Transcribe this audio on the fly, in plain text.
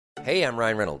Hey, I'm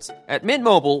Ryan Reynolds. At Mint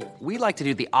Mobile, we like to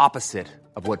do the opposite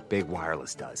of what Big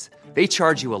Wireless does. They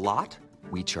charge you a lot,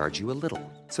 we charge you a little.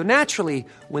 So naturally,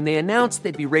 when they announced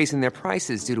they'd be raising their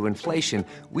prices due to inflation,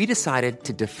 we decided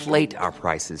to deflate our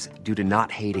prices due to not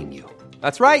hating you.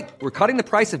 That's right. We're cutting the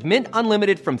price of Mint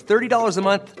Unlimited from $30 a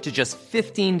month to just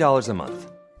 $15 a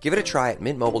month. Give it a try at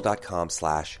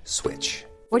mintmobile.com/switch.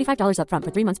 $45 up front for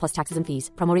 3 months plus taxes and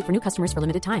fees. Promo rate for new customers for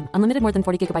limited time. Unlimited more than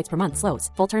 40 gigabytes per month. Slows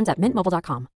full terms at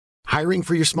mintmobile.com. Hiring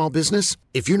for your small business?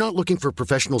 If you're not looking for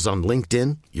professionals on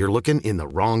LinkedIn, you're looking in the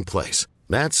wrong place.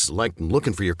 That's like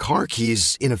looking for your car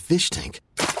keys in a fish tank.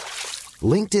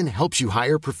 LinkedIn helps you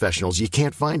hire professionals you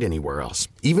can't find anywhere else,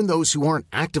 even those who aren't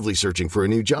actively searching for a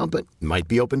new job but might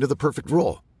be open to the perfect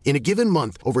role. In a given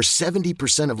month, over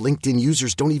 70% of LinkedIn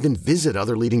users don't even visit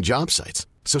other leading job sites.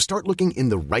 So start looking in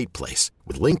the right place.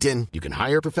 With LinkedIn, you can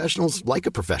hire professionals like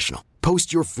a professional.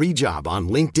 Post your free job on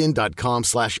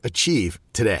linkedin.com/achieve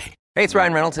today. Hey, it's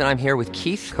Ryan Reynolds, and I'm here with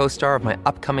Keith, co-star of my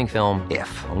upcoming film,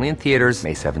 If, only in theaters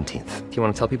May 17th. Do you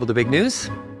want to tell people the big news?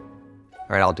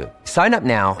 All right, I'll do it. Sign up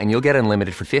now and you'll get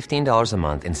unlimited for $15 a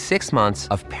month and 6 months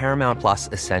of Paramount Plus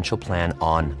Essential Plan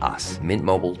on us.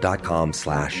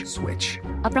 Mintmobile.com/switch.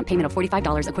 Upfront payment of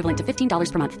 $45 equivalent to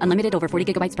 $15 per month. Unlimited over 40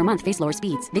 gigabytes per month. Face lower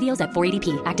speeds. Videos at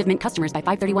 480p. Active Mint customers by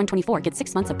 531.24 get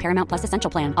 6 months of Paramount Plus Essential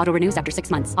Plan. Auto renews after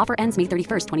 6 months. Offer ends May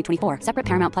 31st, 2024. Separate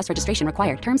Paramount Plus registration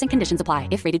required. Terms and conditions apply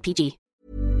if rated PG.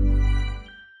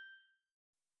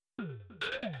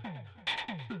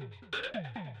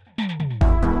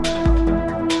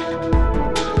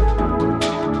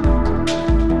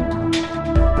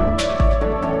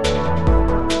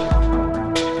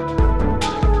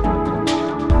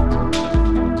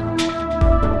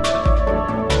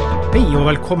 Hei og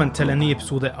velkommen til en ny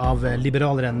episode av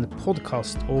Liberaleren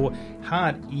podcast. Og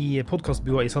her i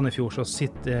podcastbua i Sandefjord så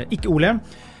sitter ikke Ole.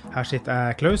 Her sitter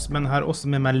jeg Klaus, men her også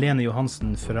med meg Lene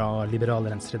Johansen fra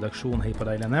Liberalerens redaksjon. Hei på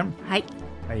deg, Lene. Hei.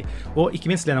 Hei. Og ikke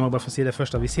minst, Lene, jeg må bare få si det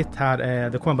først, at vi sitter her,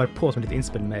 det kommer bare på som litt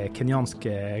innspill med kenyansk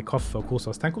kaffe og kose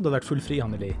oss. Tenk om det hadde vært full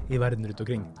frihandel i verden rundt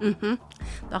omkring.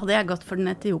 Da hadde jeg gått for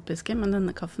den etiopiske, men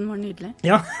denne kaffen var nydelig.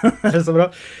 Ja, det er så bra.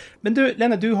 Men du,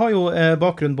 Lene, du har jo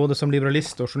bakgrunn både som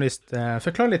liberalist og journalist.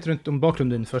 Forklar litt rundt om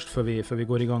bakgrunnen din først, før vi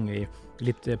går i gang i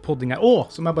litt podding her.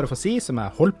 Og, som jeg bare får si, som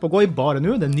jeg holdt på å gå i bare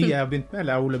nå, det nye jeg har begynt med,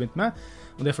 eller jeg og Ole har begynt med,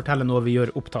 og det forteller når vi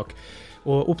gjør opptak.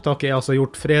 Og opptaket er altså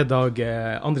gjort fredag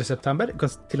 2. september, jeg kan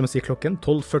til og med si klokken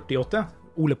 12:48.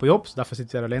 Ole på jobb, så derfor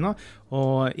sitter vi her alene.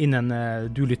 Og innen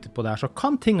du lytter på det her, så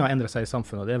kan ting ha endret seg i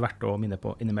samfunnet, og det er verdt å minne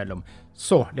på innimellom.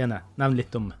 Så, Lene, nevn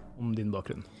litt om din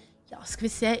bakgrunn. Ja, skal vi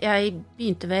se, jeg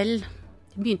begynte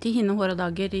i Hinne Hår og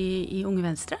Dager i Unge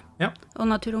Venstre, ja. Og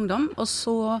Natur og Ungdom, og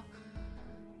så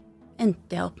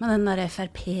endte jeg opp med den der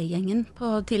FRP-gjengen på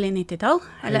tidlig 90-tall,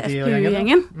 eller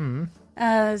FPU-gjengen.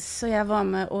 Så jeg var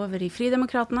med over i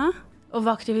Fridemokratene, og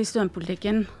var aktiv i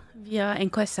studentpolitikken via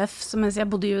NKSF, så mens jeg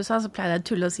bodde i USA, så pleide jeg å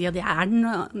tulle og si at jeg er den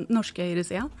norske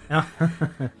høyresiden. Ja.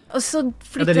 Og så ja,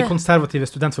 det er de konservative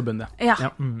studentforbundet. Ja.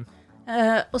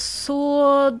 Og så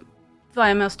var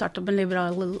jeg med å starte opp en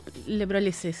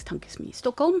liberalistisk tankesmi i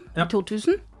Stockholm i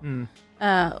 2000.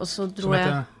 Og så dro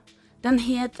jeg... Den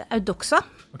het Eudoxa,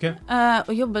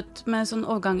 og jobbet med sånn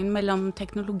overgangen mellom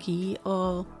teknologi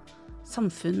og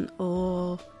samfunn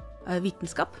og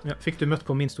vitenskap. Ja, fikk du møtt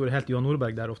på min store helt Johan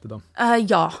Nordberg der ofte da?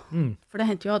 Ja, for det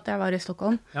hendte jo at jeg var i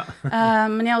Stockholm. Ja.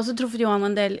 Men jeg har også truffet Johan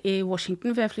en del i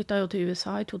Washington, for jeg flyttet jo til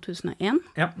USA i 2001.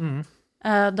 Ja.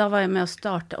 Da var jeg med å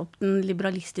starte opp den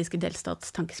liberalistiske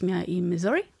delstatstankesmia i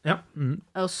Missouri. Ja.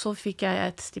 Og så fikk jeg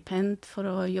et stipend for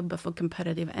å jobbe for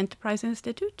Comparative Enterprise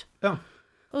Institute. Ja.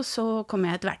 Og så kom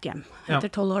jeg etter hvert hjem etter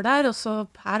 12 år der, og så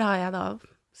her har jeg da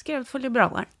skrevet for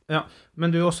Liberaleren. Ja, men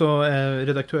du er også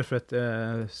redaktør for et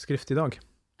skrift i dag.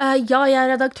 Ja, jeg er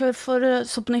redaktør for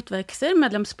Sopp og Nyttvekster,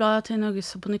 medlemsbladet til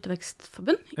Norges Sopp og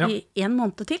Nyttvekstforbund, i 1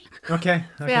 måned til. Okay.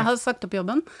 For jeg har sagt opp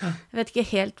jobben. Jeg vet ikke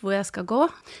helt hvor jeg skal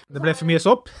gå. Det ble for mye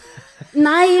sopp?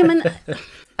 Nei, men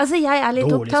altså, jeg er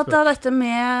litt opptatt av dette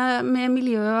med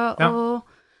miljø og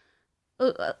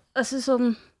altså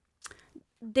sånn...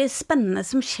 Det spennende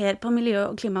som skjer på miljø-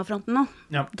 og klimafronten nå,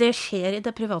 det skjer i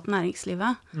det private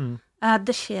næringslivet.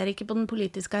 Det skjer ikke på den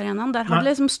politiske arenaen. Der har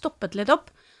det liksom stoppet litt opp.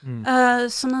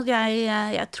 Sånn at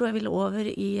jeg tror jeg vil over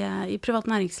i privat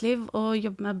næringsliv og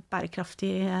jobbe med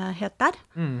bærekraftighet der.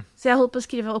 Så jeg holdt på å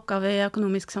skrive oppgave i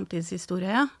økonomisk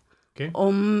samtidshistorie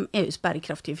om EUs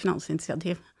bærekraftige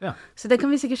finansinitiativ. Ja. Så det kan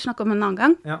vi sikkert snakke om en annen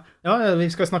gang. Ja, vi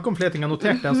skal snakke om flere ting jeg har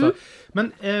notert. Altså. Men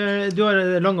du har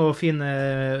lang og fin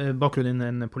bakgrunn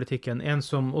innen politikken. En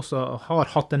som også har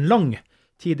hatt en lang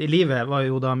tid i livet var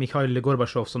jo da Mikhail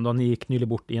Gorbatsjov, som da gikk nylig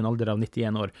bort i en alder av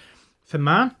 91 år. For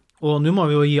meg, Og nå må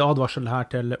vi jo gi advarsel her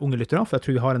til unge lyttere, for jeg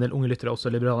tror vi har en del unge lyttere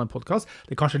også i Liberalen podcast.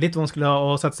 Det kanskje litt vanskelig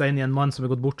å sette seg inn i en mann som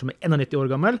gått bort som 91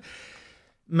 år gammel.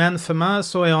 Men for meg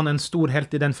så han en stor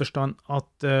helt i den forstand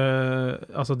at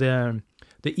altså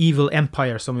The Evil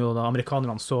Empire, som jo da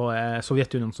amerikanerne så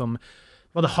Sovjetunionen som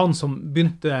var det han som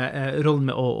begynte rollen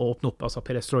med å åpne opp, altså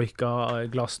perestrojka,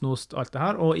 glasnost, alt det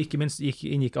her, og ikke minst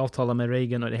inngikk avtaler med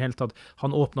Reagan, og i det hele tatt,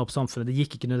 han åpnet opp samfunnet. Det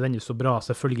gikk ikke nødvendigvis så bra,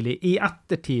 selvfølgelig. I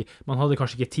ettertid, man hadde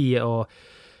kanskje ikke tid å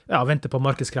vente på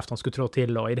markedskreftene skulle trå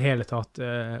til, og i det hele tatt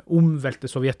omvelte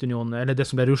Sovjetunionen, eller det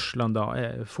som ble Russland da,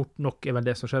 fort nok vel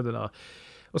det som skjedde da.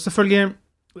 Og selvfølgelig,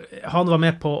 han var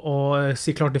med på å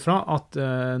si klart ifra at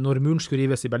når muren skulle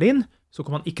rives i Berlin, så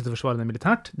kom han ikke til å forsvare det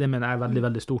militært. Det mener jeg veldig,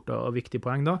 veldig stort og viktig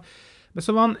poeng da. Men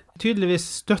så var han tydeligvis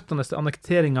støttende til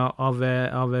annekteringen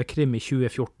av Krim i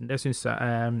 2014. Det synes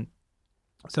jeg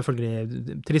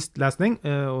selvfølgelig trist lesning,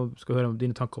 og skal høre om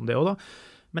dine tanker om det også da.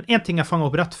 Men en ting jeg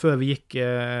fanget opp rett før vi gikk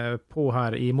på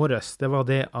her i morges, det var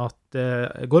det at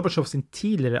Gorbatsjov sin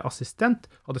tidligere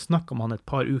assistent hadde snakket om han et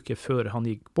par uker før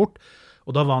han gikk bort,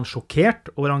 og da var han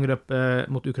sjokkert over angrep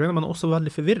mot Ukraina, men også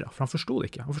veldig forvirret, for han forstod det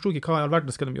ikke. Han forstod ikke hva i all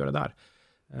verden skal de gjøre der.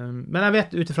 Men jeg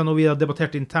vet utifra når vi har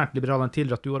debattert internt liberalen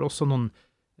tidligere, at du har også noen,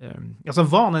 altså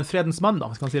var han en fredens mann da,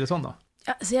 skal man si det sånn da?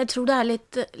 Ja, så jeg tror det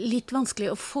litt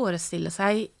vanskelig å forestille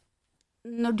seg,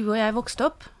 når du og jeg vokste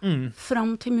opp,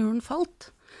 fram til muren falt,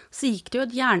 så gikk det jo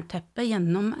et jernteppe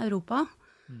gjennom Europa,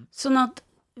 sånn at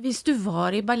hvis du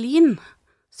var i Berlin,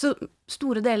 så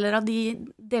store deler av de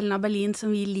delene av Berlin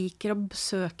som vi liker å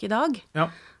besøke i dag,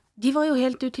 de var jo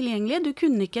helt utilgjengelige. Du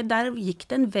kunne ikke, der gikk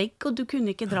det en vegg, og du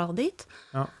kunne ikke dra dit.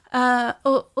 Ja.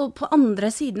 Og på andre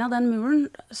siden av den muren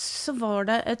så var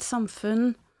det et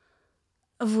samfunn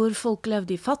hvor folk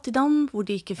levde i fattigdom, hvor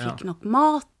de ikke fikk nok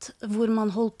mat, hvor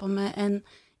man holdt på med en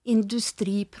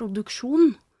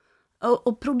industriproduksjon,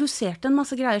 og produserte en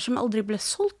masse greier som aldri ble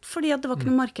solgt, fordi at det var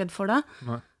ikke noe marked for det.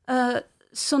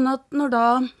 Sånn at når da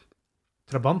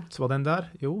Trabant, var den der?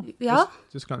 Jo. Ja.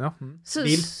 Tyskland, ja.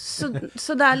 Bil.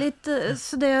 Så det litt,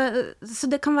 så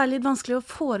det kan være litt vanskelig å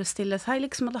forestille seg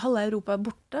liksom at halve Europa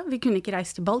borte. Vi kunne ikke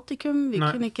reise til Baltikum, vi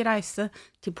kunne ikke reise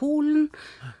til Polen.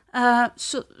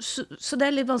 Så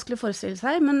det litt vanskelig å forestille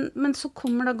seg, men så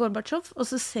kommer da Gorbatsjov, og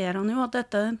så ser han jo at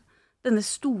denne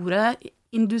store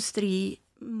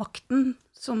industrimakten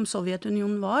som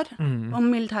Sovjetunionen var, og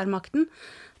militærmakten,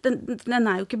 den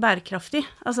jo ikke bærekraftig.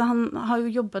 Altså, han har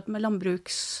jo jobbet med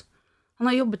Han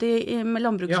har jobbet med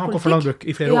landbrukspolitikk. Ja, han kom for landbruk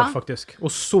i flere år, faktisk. Og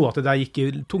så at det der gikk i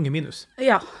tunge minus.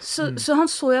 Ja, så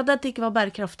han så jo at dette ikke var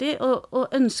bærekraftig,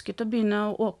 og ønsket å begynne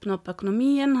å åpne opp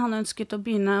økonomien. Han ønsket å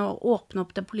begynne å åpne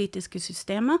opp det politiske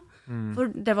systemet,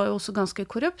 for det var jo også ganske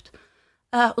korrupt.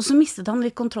 Og så mistet han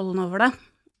litt kontrollen over det.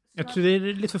 Jeg tror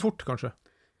det litt for fort, kanskje.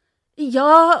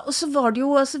 Ja, og så var det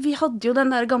jo, altså vi hadde jo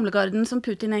den der gamle garden som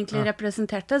Putin egentlig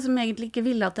representerte, som egentlig ikke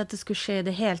ville at dette skulle skje i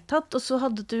det hele tatt, og så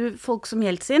hadde du folk som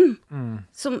Jeltsin,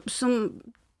 som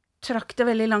trakk det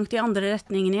veldig langt i andre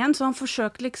retningen igjen, så han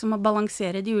forsøkte liksom å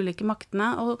balansere de ulike maktene,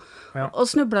 og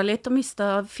snubla litt og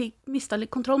mista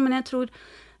litt kontroll, men jeg tror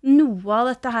noe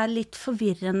av dette her litt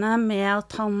forvirrende med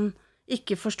at han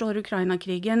ikke forstår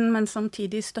Ukraina-krigen, men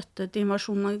samtidig støttet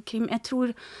invasjonen av Krim, jeg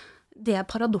tror det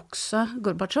paradokset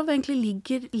Gorbatsjov egentlig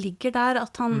ligger der,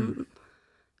 at han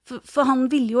for han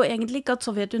ville jo egentlig ikke at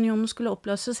Sovjetunionen skulle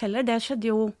oppløses heller, det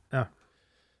skjedde jo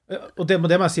og det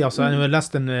må jeg si, altså, jeg har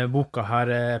lest den boka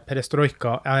her,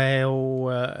 Perestrojka,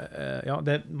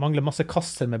 det mangler masse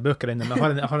kasser med bøker inne,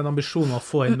 men jeg har en ambisjon om å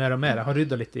få inn mer og mer, jeg har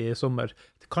ryddet litt i sommer,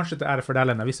 kanskje til ære for deg,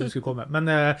 Lena, hvis det skulle komme,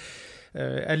 men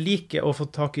jeg liker å få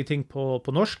tak i ting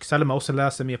på norsk, selv om jeg også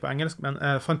leser mye på engelsk, men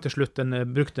jeg fant til slutt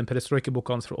brukte en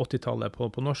Perestrojka-boka hans fra 80-tallet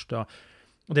på norsk da,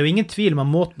 og det jo ingen tvil om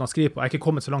måten han skriver på, jeg har ikke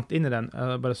kommet så langt inn i den, jeg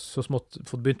har bare så smått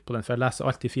fått begynt på den, for jeg leser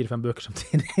alltid 4-5 bøker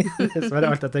samtidig, så er det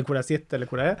alt etter hvor jeg sitter eller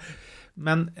hvor jeg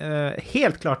men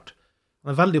helt klart,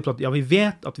 han veldig opptatt, vi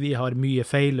vet at vi har mye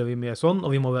feil, og vi mye sånn,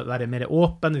 og vi må være mer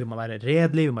åpen, vi må være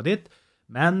redelige, vi må dit,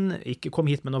 men ikke kom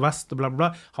hit med noe vest og bla bla bla.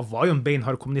 Han var jo en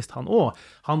beinhard kommunist han også.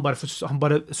 Han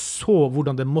bare så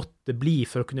hvordan det måtte bli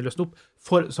for å kunne løsne opp,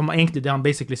 som egentlig det han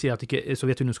basically sier, at ikke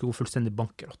Sovjetunionen skulle gå fullstendig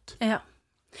bankerott. Ja.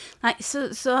 Nei,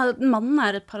 så mannen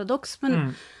et paradoks,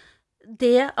 men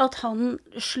det at han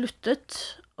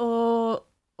sluttet å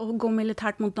gå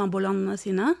militært mot nabolandene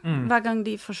sine, hver gang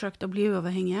de forsøkte å bli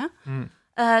uavhengige,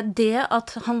 det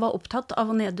at han var opptatt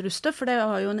av å nedruste, for det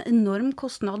var jo en enorm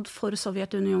kostnad for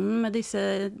Sovjetunionen med disse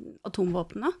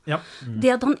atomvåpnene.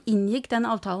 Det at han inngikk den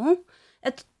avtalen,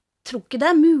 jeg tror ikke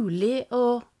det mulig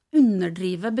å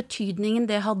underdrive betydningen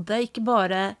det hadde, ikke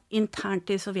bare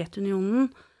internt i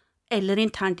Sovjetunionen, eller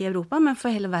internt i Europa, men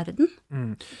for hele verden.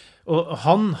 Og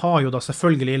han har jo da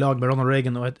selvfølgelig i lag med Ronald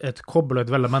Reagan og et kobbel og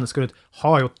et vel av mennesker rundt,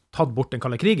 har jo tatt bort den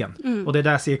kalde krigen. Og det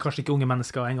der sier kanskje ikke unge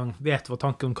mennesker en gang vet hva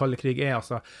tanken om kalde krig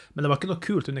altså. Men det var ikke noe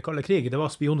kult under kalde krig. Det var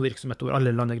spionvirksomhet over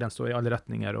alle landegrenser og i alle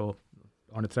retninger, og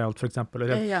Arne Treholt for eksempel.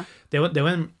 Det var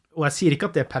og jeg sier ikke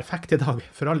at det perfekt i dag,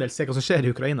 for all del, se hva som skjer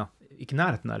i Ukraina, ikke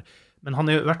nærheten der. Men han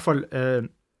jo i hvert fall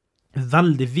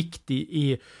veldig viktig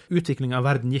i utviklingen av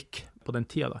verden gikk på den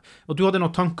tida da. Og du hadde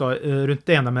noen tanker rundt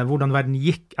det med hvordan verden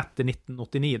gikk etter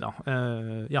 1989 da.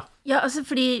 Ja, altså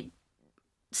fordi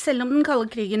selv om den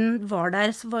kalde krigen var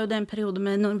der, så var jo det en periode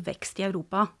med enorm vekst i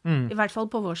Europa. I hvert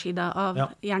fall på vår side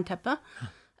av jernteppet.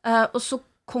 Og så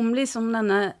kom liksom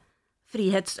denne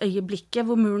frihetsøyeblikket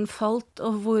hvor muren falt,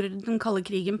 og hvor den kalde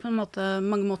krigen på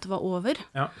mange måter var over.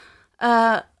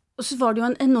 Og så var det jo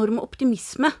en enorm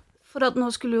optimisme, for at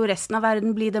nå skulle jo resten av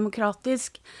verden bli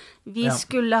demokratisk. Vi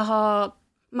skulle ha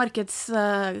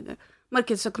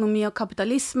markedsøkonomi og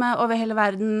kapitalisme over hele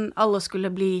verden. Alle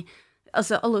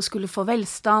skulle få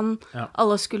velstand.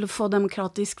 Alle skulle få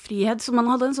demokratisk frihet. Så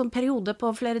man hadde en sånn periode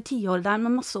på flere tiår der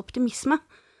med masse optimisme.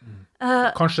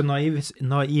 Kanskje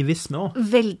naivisme også?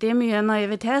 Veldig mye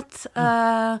naivitet.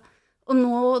 Og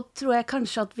nå tror jeg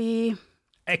kanskje at vi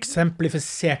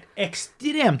eksemplifisert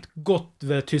ekstremt godt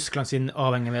ved Tyskland sin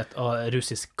avhengighet av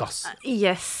russisk gass.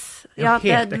 Yes. Ja,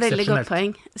 det et veldig godt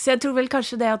poeng. Så jeg tror vel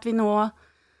kanskje det at vi nå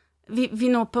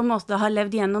på en måte har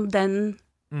levd gjennom den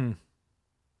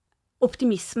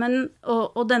optimismen,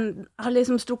 og den har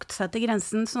liksom strukket seg til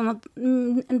grensen, sånn at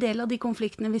en del av de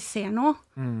konfliktene vi ser nå,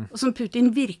 og som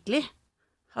Putin virkelig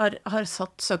har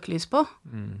satt søkelys på,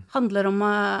 handler om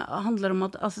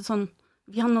at altså sånn,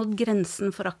 vi har nådd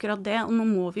grensen for akkurat det, og nå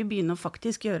må vi begynne å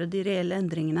faktisk gjøre de reelle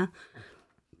endringene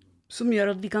som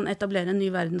gjør at vi kan etablere en ny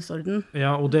verdensorden.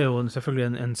 Ja, og det jo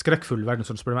selvfølgelig en skrekkfull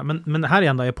verdensorden, spør du meg. Men her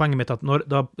igjen da er poenget mitt at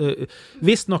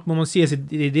visst nok må man sies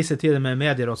i disse tider med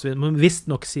medier, også, man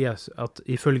visst nok sies at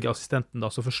ifølge assistenten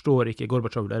da, så forstår ikke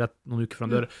Gorbatsjov, det rett noen uker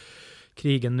fra dør,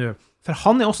 krigen nå. For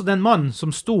han også den mannen som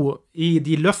sto i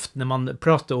de løftene man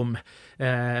prater om,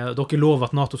 dere lover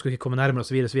at NATO skulle ikke komme nærmere, og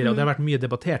så videre, og det har vært mye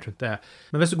debattert rundt det.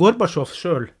 Men hvis Gorbatsjov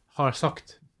selv har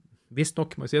sagt, visst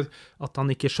nok, må jeg si, at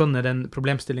han ikke skjønner den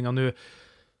problemstillingen nå,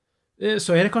 så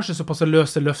er det kanskje såpass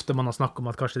løse løfter man har snakket om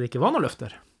at kanskje det ikke var noen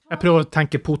løfter. Jeg prøver å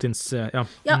tenke Putins,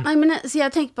 nei, men så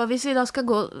jeg tenker på, hvis vi da skal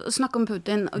gå og snakke om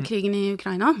Putin og krigen i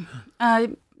Ukraina,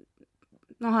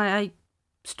 nå har jeg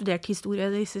studert historie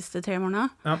de siste 3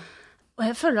 månedene, og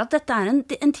jeg føler at dette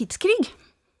en tidskrig.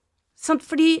 Sant?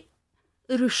 Fordi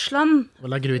Russland... Hva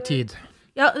legger du i tid?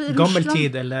 Gammel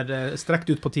tid, eller strekt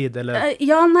ut på tid, eller?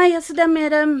 Altså det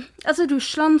mer... Altså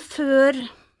Russland før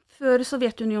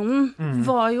Sovjetunionen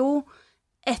var jo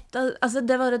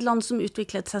det var et land som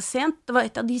utviklet seg sent. Det var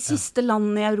et av de siste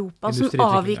landene i Europa som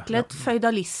avviklet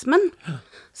feudalismen.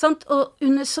 Sant? Og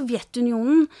under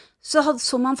Sovjetunionen så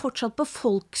man fortsatt på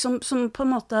folk som på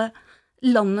en måte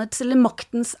landets eller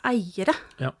maktens eiere.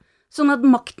 Sånn at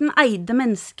makten eide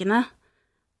menneskene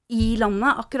i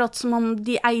landet, akkurat som om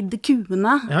de eide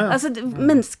kuene. Altså,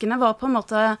 menneskene var på en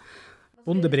måte...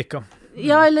 Bondebrikka.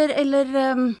 Ja, eller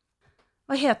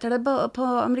hva heter det? På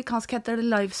amerikansk heter det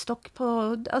livestock.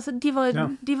 Altså, de var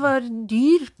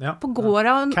dyr på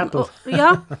gården. Cattle.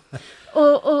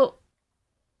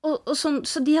 Og sånn,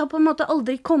 så de har på en måte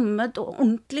aldri kommet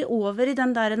ordentlig over i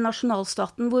den der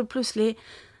nasjonalstaten hvor plutselig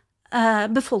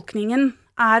befolkningen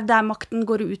der makten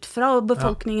går ut fra, og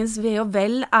befolkningens ve og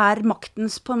vel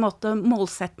maktens på en måte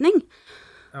målsetning.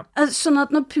 Sånn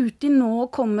at når Putin nå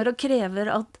kommer og krever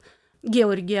at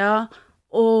Georgia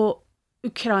og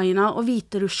Ukraina og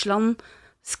Hviterussland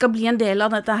skal bli en del av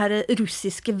dette her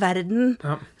russiske verden,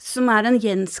 som en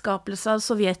gjenskapelse av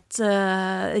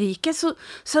Sovjetriket,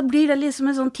 så blir det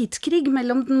liksom en sånn tidskrig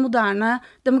mellom den moderne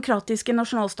demokratiske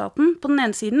nasjonalstaten på den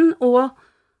ene siden, og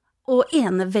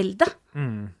enevelde.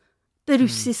 Det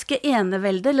russiske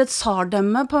eneveldet, eller et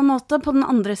tsardømme på en måte, på den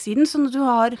andre siden, sånn at du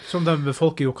har... Som de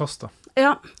befolker jo kastet.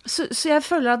 Ja, så jeg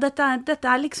føler at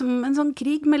dette liksom en sånn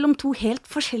krig mellom 2 helt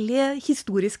forskjellige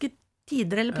historiske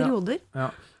tider eller perioder.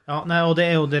 Nei, og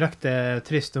det jo direkte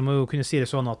trist, du må jo kunne si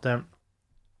det sånn at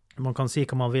man kan si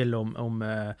hva man vil om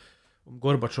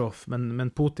Gorbatsjov,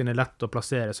 men Putin lett å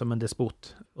plassere som en despot.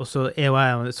 Og så jo jeg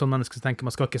en sånn menneske som tenker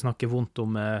man skal ikke snakke vondt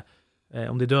om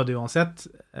de døde uansett,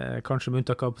 kanskje med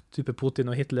unntak av type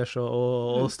Putin og Hitlers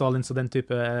og Stalins og den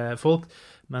type folk,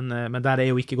 men der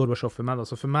jo ikke Gorbatsjov for meg da.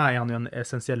 Så for meg han jo en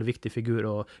essensiell viktig figur,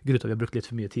 og grunn til at vi har brukt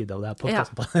litt for mye tid av det her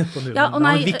podcasten på nå. Men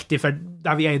han viktig for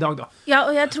der vi i dag da. Ja,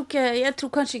 og jeg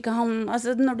tror kanskje ikke han,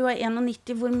 altså når du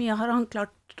 91, hvor mye har han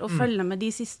klart å følge med de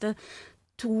siste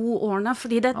 2 årene,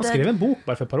 fordi Han skrev en bok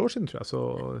bare for et par år siden, tror jeg, så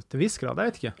til viss grad,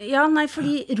 jeg vet ikke. Ja, nei,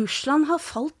 fordi Russland har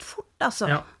falt fort, altså.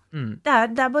 Ja. Det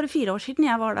er bare 4 år siden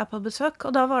jeg var der på besøk,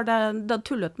 og da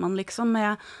tullet man liksom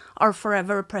med Our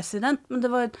Forever President, men det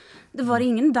var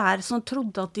ingen der som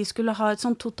trodde at de skulle ha et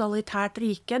sånn totalitært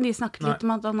rike. De snakket litt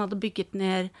om at han hadde bygget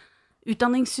ned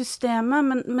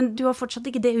utdanningssystemet, men du har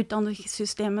fortsatt ikke det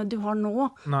utdanningssystemet du har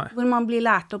nå, hvor man blir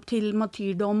lært opp til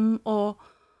martyrdom og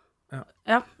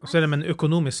Og så det med en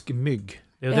økonomisk mygg.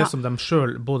 Det jo det som de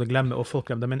selv både glemmer og folk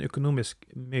glemmer. De en økonomisk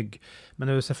mygg. Men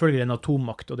det jo selvfølgelig en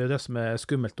atommakt, og det jo det som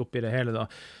skummelt oppi det hele da.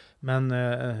 Men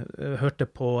jeg hørte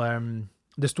på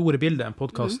Det store bildet, en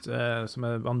podcast som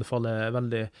jeg anbefaler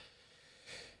veldig,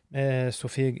 med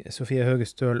Sofie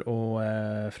Høgestøl og,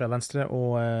 fra Venstre,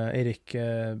 og Eirik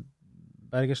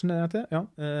Bergersen, det heter,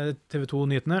 TV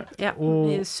 2-nyhetene. Ja,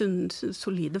 og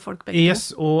solide folk begge.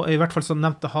 Yes, og i hvert fall så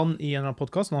nevnte han i en eller annen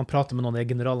podcast, når han prater med noen av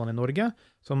generalene i Norge,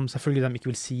 som selvfølgelig de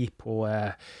ikke vil si på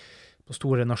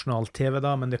store nasjonal TV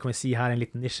da, men det kan vi si her, en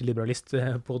liten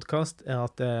nisje-liberalist-podcast,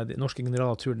 at de norske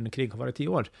generaler tror den krig kan være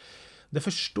 10 år. Det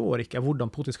forstår ikke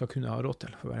hvordan Putin skal kunne ha råd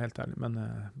til, for å være helt ærlig, men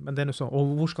det er noe sånn.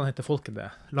 Og hvor skal han hette folket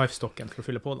det? Livestocken for å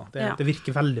fylle på da. Det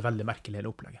virker veldig, veldig merkelig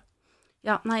hele opplegget.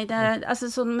 Ja, nei,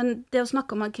 altså sånn, men det å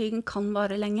snakke om at krigen kan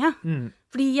vare lenge,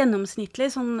 fordi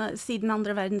gjennomsnittlig, sånn, siden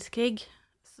 2. verdenskrig,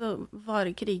 så varer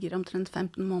kriger omtrent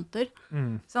 15 måneder.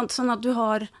 Sånn at du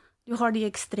har de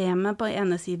ekstreme på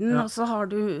ene siden, og så har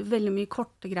du veldig mye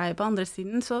korte greier på andre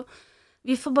siden, så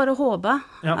vi får bare håpe.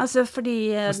 Altså,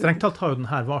 fordi strengt tatt har jo den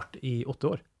her vart i 8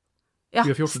 år. Ja,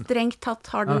 2014. Strengt tatt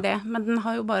har den det, men den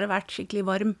har jo bare vært skikkelig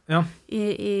varm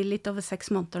i litt over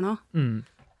 6 måneder nå.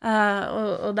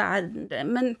 Og det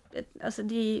men altså,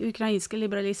 de ukrainske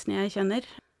liberalistene jeg kjenner,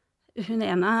 hun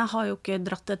ene har jo ikke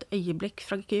dratt et øyeblikk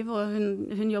fra Kyiv, og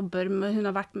hun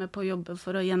har vært med på å jobbe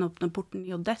for å gjenåpne porten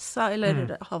i Odessa,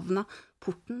 eller havna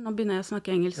porten. Nå begynner jeg å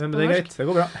snakke engelsk på norsk. Det er greit, det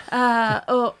går bra.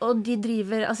 Og de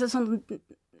driver, altså sånn,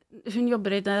 hun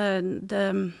jobber i det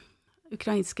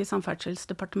ukrainske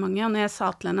samferdselsdepartementet, og når jeg sa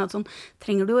til henne at sånn,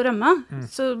 trenger du å rømme,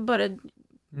 så bare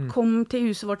kom til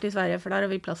huset vårt i Sverige, for der har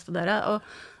vi plass til dere, og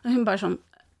hun bare sånn,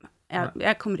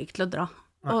 jeg kommer ikke til å dra.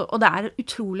 Og det er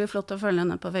utrolig flott å følge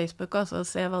henne på Facebook, altså, og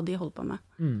se hva de holder på med.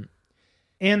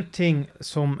 En ting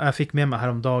som jeg fikk med meg her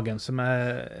om dagen, som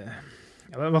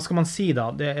hva skal man si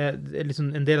da? Det er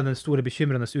liksom en del av den store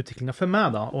bekymrende utviklingen for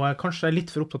meg da, og jeg kanskje er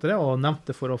litt for opptatt av det, og nevnt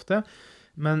det for ofte,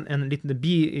 men en liten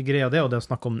bigreie av det, og det å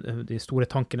snakke om de store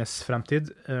tankenes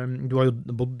fremtid. Du har jo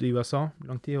bodd i USA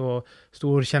lang tid, og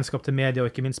stor kjennskap til media,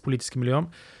 og ikke minst politiske miljøer.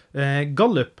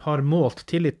 Gallup har målt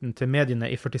tilliten til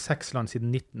mediene i 46 land siden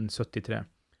 1973.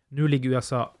 Nå ligger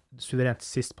USA suverent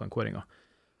sist på den kåringen.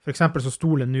 For eksempel så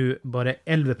stoler nå bare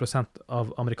 11%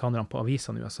 av amerikanerne på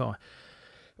avisene i USA.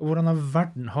 Og hvordan av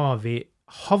verden har vi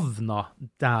havnet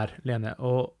der, Lene?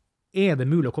 Og er det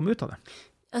mulig å komme ut av det?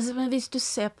 Altså, men hvis du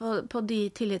ser på de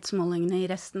tillitsmålingene i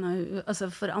resten av, altså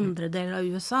for andre deler av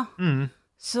USA,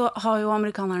 så har jo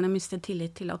amerikanerne mistet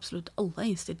tillit til absolutt alle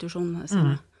institusjonene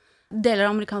sine. Deler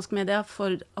av amerikansk media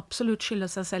får absolutt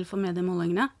skylde seg selv for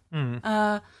mediemålingene.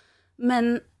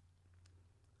 Men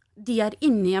de er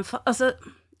inne i altså,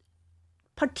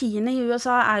 partiene i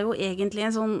USA er jo egentlig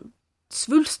en sånn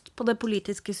svulst på det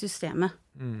politiske systemet.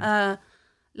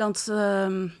 Altså,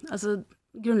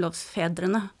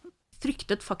 grunnlovsfedrene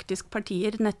fryktet faktisk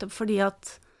partier nettopp fordi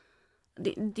at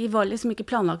de var liksom ikke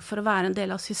planlagt for å være en del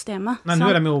av systemet. Nei, nå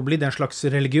er de jo blitt en slags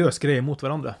religiøs greie mot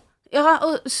hverandre. Ja,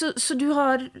 og så du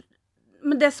har...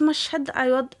 Men det som har skjedd er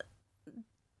jo at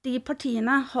de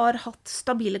partiene har hatt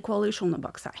stabile koalisjoner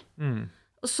bak seg.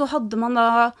 Og så hadde man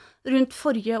da rundt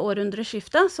forrige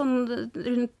århundreskifte, sånn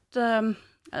rundt,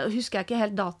 husker jeg ikke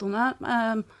helt datoene,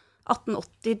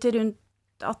 1880 til rundt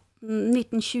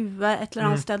 1920, et eller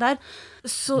annet sted der.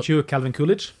 Så, 20 Calvin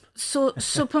Coolidge. Så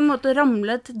på en måte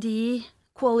ramlet de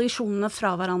koalisjonene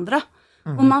fra hverandre.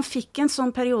 Og man fikk en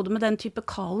sånn periode med den type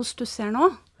kaos du ser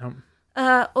nå.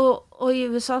 Og i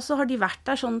USA så har de vært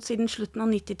der sånn siden slutten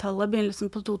av 90-tallet, begynnelsen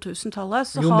på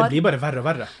 2000-tallet. Jo, det blir bare verre og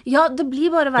verre. Ja, det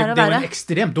blir bare verre og verre. Det er jo en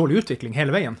ekstremt dårlig utvikling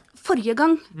hele veien. Forrige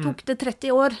gang tok det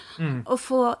 30 år å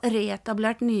få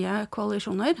reetablert nye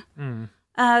koalisjoner.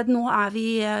 Nå er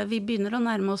vi begynner å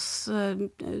nærme oss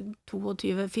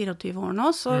 22-24 år nå,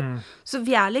 så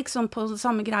vi er liksom på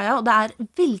samme greia, og det er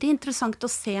veldig interessant å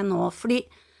se nå, fordi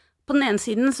på den ene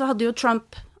siden så hadde jo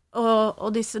Trump og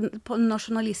disse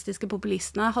nasjonalistiske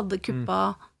populistene hadde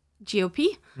kuppa GOP,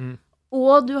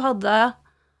 og du hadde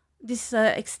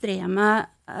disse ekstreme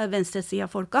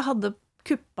venstresida-folka hadde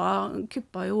kuppa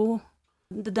jo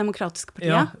det demokratiske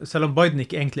partiet. Ja, selv om Biden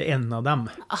ikke egentlig en av dem.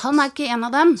 Han ikke en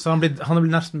av dem. Så han er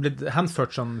nesten blitt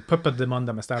henført som puppet-mann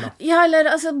deres der da. Ja, eller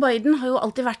altså, Biden har jo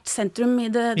alltid vært sentrum i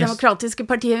det demokratiske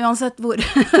partiet, uansett hvor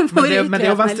men det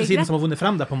jo venstresiden som har vunnet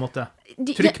frem det, på en måte.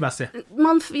 Trykkmessig.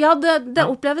 Det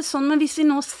oppleves sånn, men hvis vi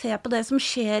nå ser på det som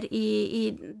skjer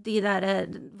i de der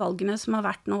valgene som har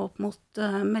vært nå opp mot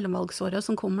mellomvalgsåret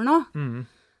som kommer nå,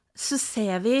 så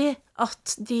ser vi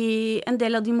at en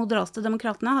del av de moderate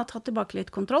demokratene har tatt tilbake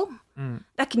litt kontroll.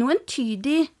 Det ikke noe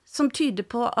entydig som tyder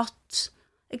på at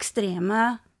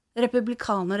ekstreme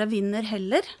republikanere vinner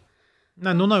heller.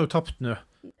 Nei, noen har jo tapt nå.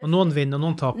 Og noen vinner, og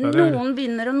noen taper. Noen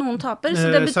vinner, og noen taper. Så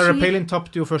det betyr, Sarah Palin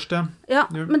tappte jo første. Ja,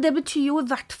 men det betyr jo i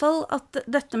hvert fall at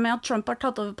dette med at Trump har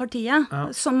tatt over partiet,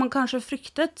 som man kanskje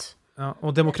fryktet. Ja,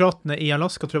 og demokratene i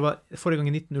Alaska tror jeg var forrige gang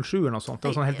i 1907 eller noe sånt. Det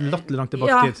var sånn helt latterlig langt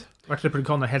tilbake tid. Vært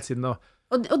republikaner helt siden da.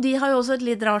 Og de har jo også et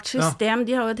litt rart system.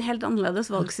 De har jo et helt annerledes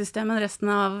valgsystem enn resten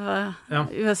av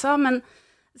USA, men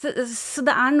så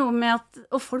det noe med at,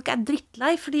 og folk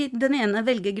drittlei, fordi den ene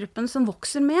velgergruppen som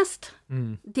vokser mest,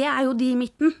 det jo de i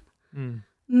midten.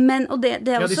 Men, og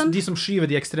det også de som skyver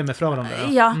de ekstreme fra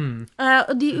hverandre. Ja,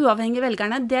 og de uavhengige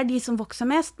velgerne, det de som vokser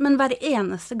mest, men hver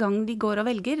eneste gang de går og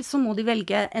velger, så må de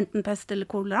velge enten pest eller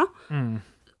kolera.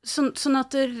 Sånn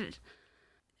at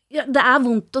det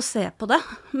vondt å se på det,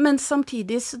 men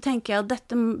samtidig så tenker jeg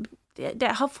at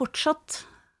jeg har fortsatt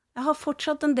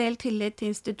en del tillit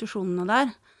til institusjonene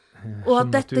der, og at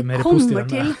dette kommer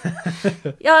til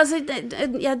ja, altså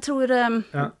jeg tror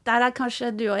der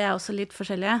kanskje du og jeg også litt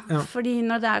forskjellige, fordi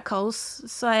når det kaos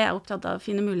så jeg opptatt av å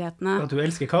finne mulighetene. At du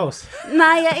elsker kaos?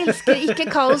 Nei, jeg elsker ikke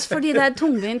kaos fordi det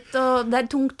tungvint og det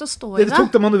tungt å stå i det. Det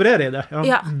tungt å manøvrere i det,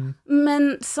 ja.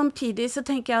 Men samtidig så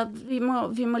tenker jeg at vi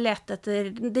må lete etter,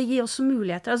 det gir også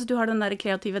muligheter, altså du har den der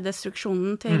kreative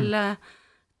destruksjonen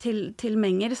til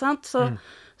Menger, sant?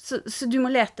 Så du må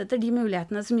lete etter de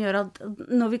mulighetene som gjør at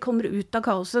når vi kommer ut av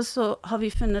kaoset, så har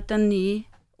vi funnet en ny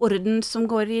orden som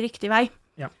går i riktig vei.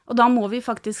 Ja. Og da må vi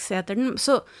faktisk se etter den.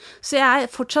 Så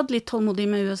jeg fortsatt litt tålmodig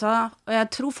med USA, og jeg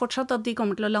tror fortsatt at de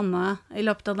kommer til å lande i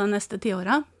løpet av det neste 10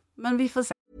 året. Men vi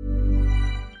får se.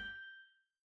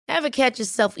 Ever catch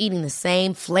yourself eating the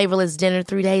same flavorless dinner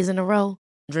 3 days in a row?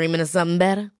 Dreaming of something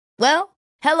better? Well,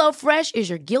 HelloFresh is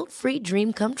your guilt-free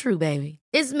dream come true, baby.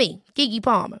 It's me, Keke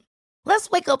Palmer.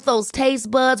 Let's wake up those taste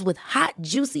buds with hot,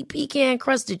 juicy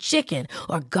pecan-crusted chicken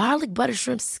or garlic butter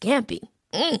shrimp scampi.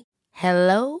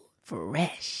 Hello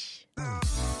Fresh.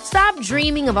 Stop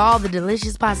dreaming of all the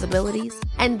delicious possibilities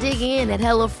and dig in at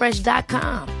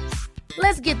HelloFresh.com.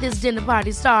 Let's get this dinner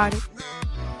party started.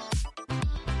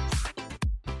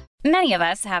 Many of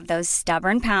us have those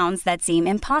stubborn pounds that seem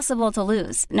impossible to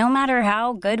lose, no matter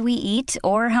how good we eat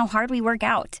or how hard we work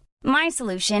out. My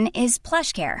solution is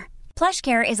PlushCare.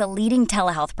 PlushCare is a leading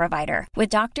telehealth provider with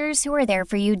doctors who are there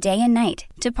for you day and night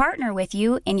to partner with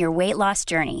you in your weight loss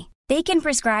journey. They can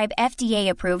prescribe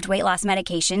FDA-approved weight loss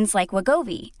medications like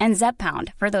Wegovy and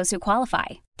Zepbound for those who qualify.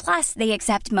 Plus, they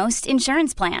accept most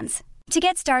insurance plans. To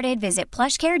get started, visit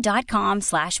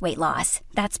plushcare.com/weightloss.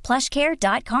 That's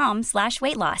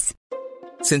plushcare.com/weightloss.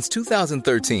 Since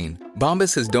 2013,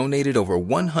 Bombas has donated over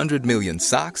 100 million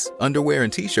socks, underwear,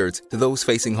 and T-shirts to those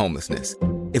facing homelessness.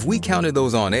 If we counted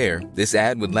those on air, this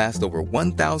ad would last over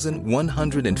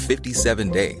 1,157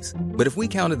 days. But if we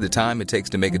counted the time it takes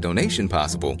to make a donation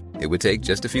possible, it would take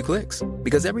just a few clicks.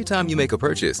 Because every time you make a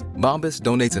purchase, Bombas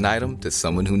donates an item to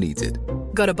someone who needs it.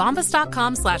 Go to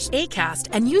bombas.com/ACAST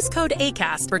and use code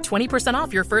ACAST for 20%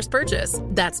 off your first purchase.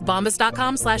 That's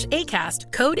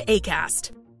bombas.com/ACAST, code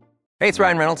ACAST. Hey, it's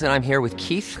Ryan Reynolds, and I'm here with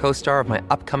Keith, co-star of my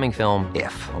upcoming film,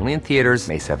 If, only in theaters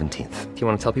May 17th. Do you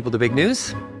want to tell people the big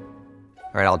news?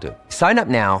 All right, I'll do it. Sign up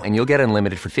now and you'll get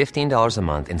unlimited for $15 a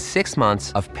month and 6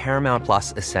 months of Paramount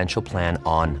Plus Essential Plan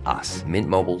on us.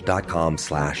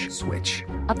 MintMobile.com/switch.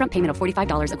 Upfront payment of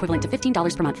 $45 equivalent to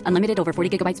 $15 per month. Unlimited over 40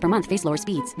 gigabytes per month. Face lower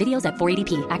speeds. Videos at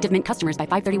 480p. Active Mint customers by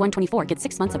 531.24 get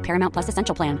 6 months of Paramount Plus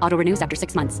Essential Plan. Auto renews after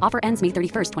 6 months. Offer ends May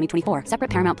 31st, 2024. Separate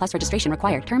Paramount Plus registration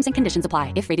required. Terms and conditions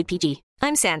apply if rated PG.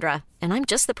 I'm Sandra, and I'm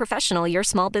just the professional your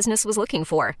small business was looking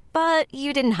for. But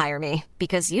you didn't hire me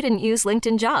because you didn't use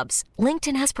LinkedIn Jobs.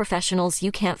 LinkedIn has professionals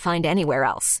you can't find anywhere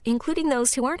else, including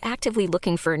those who aren't actively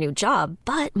looking for a new job,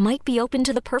 but might be open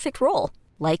to the perfect role,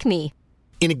 like me.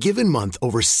 In a given month,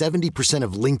 over 70%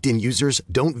 of LinkedIn users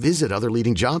don't visit other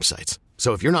leading job sites.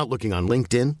 So if you're not looking on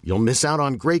LinkedIn, you'll miss out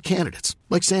on great candidates,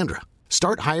 like Sandra.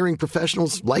 Start hiring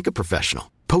professionals like a professional.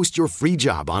 Post your free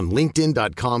job on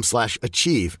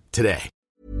linkedin.com/achieve today.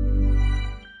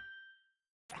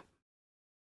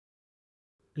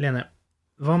 Lene,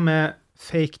 hva med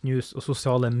fake news og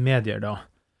sosiale medier da?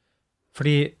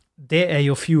 Fordi det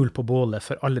jo fuel på bålet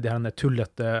for alle de her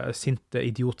tullete, sinte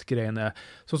idiotgreiene.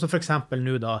 Sånn som for eksempel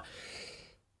nå da,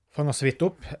 fanget så vidt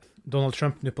opp, Donald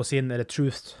Trump nå på sin, det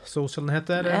Truth Social den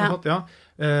heter,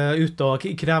 ut og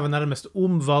krever nærmest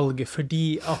omvalg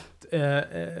fordi at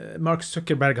Mark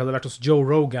Zuckerberg hadde vært hos Joe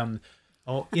Rogan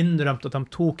og innrømt at de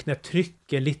tok ned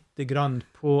trykket litt grann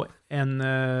på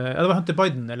det var Hunter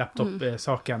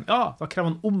Biden-laptop-saken. Ja, da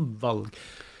krever han omvalg.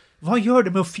 Hva gjør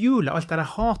det med å fuele alt det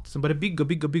hat som bare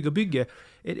bygger?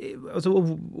 Altså,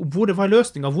 hva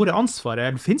løsningen? Hvor ansvaret?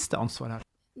 Eller finnes det ansvar her?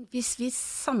 Hvis vi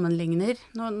sammenligner,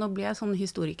 nå blir jeg sånn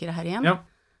historiker her igjen. Ja.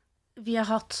 Vi har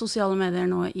hatt sosiale medier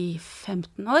nå i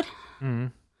 15 år.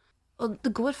 Og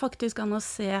det går faktisk an å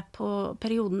se på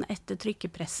perioden etter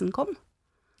trykkepressen kom.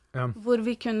 Ja. Hvor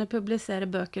vi kunne publisere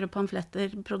bøker og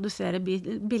pamfletter, produsere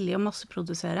billig og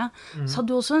masseprodusere. Så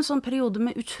hadde du også en sånn periode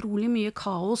med utrolig mye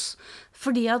kaos,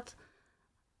 fordi at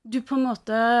du på en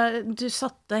måte, du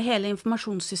satte hele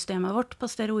informasjonssystemet vårt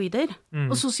på steroider,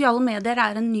 og sosiale medier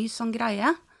en ny sånn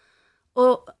greie,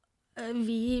 og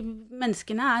vi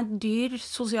menneskene dyr,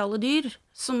 sosiale dyr,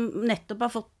 som nettopp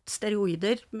har fått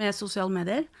steroider med sosiale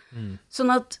medier,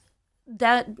 sånn at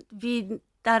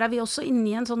der vi også inne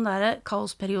i en sånn der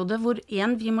kaosperiode, hvor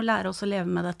vi må lære oss å leve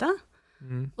med dette,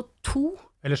 og 2...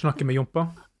 Eller snakke med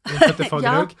Jompa. Jon Petter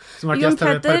Fagerhaug, som har vært gjest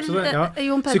her på episode.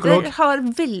 Jon Petter har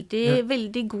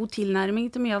veldig god tilnærming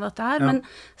til mye av dette her, men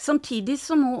samtidig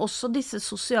så må også disse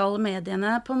sosiale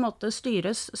mediene på en måte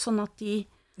styres, sånn at de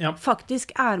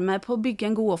faktisk med på å bygge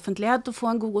en god offentlighet, og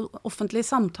få en god offentlig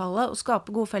samtale, og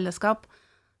skape god fellesskap,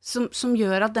 som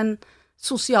gjør at den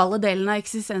sosiale delen av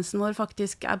eksistensen vår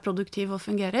faktisk produktiv og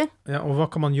fungerer. Ja, og hva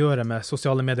kan man gjøre med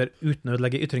sosiale medier uten å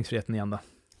ødelegge ytringsfriheten igjen da?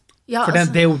 Ja, for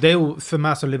det er jo for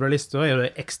meg som liberalist så det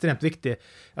ekstremt viktig.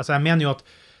 Altså jeg mener jo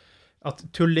at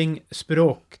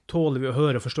tullingspråk tåler vi å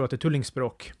høre og forstå at det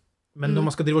tullingspråk. Men når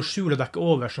man skal drive og skjule og dekke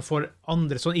over, så får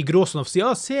andre sånn i gråsånn å si,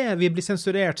 se, vi blir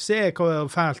sensurert, se hva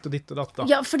fælt og ditt og datt da.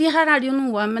 Ja, fordi her det jo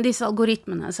noe med disse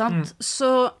algoritmene, sant?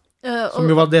 Så som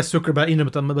jo var det Zuckerberg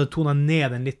innrømmet at man bør tone ned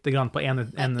den litt grann på en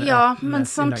men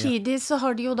samtidig så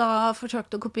har de jo da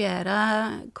forsøkt å kopiere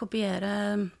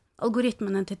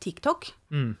algoritmene til TikTok,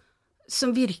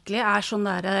 som virkelig sånn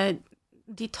der,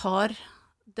 de tar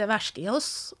det verste i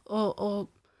oss, og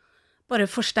bare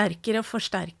forsterker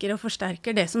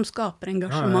det som skaper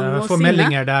engasjement og sinne. Jeg får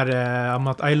meldinger der om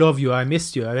at I love you, I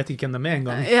miss you, jeg vet ikke hvem det en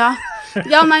gang.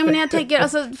 Ja, nei, men jeg tenker,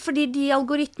 altså, fordi de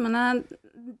algoritmene,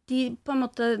 de på en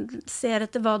måte ser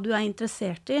etter hva du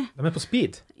interessert i. De på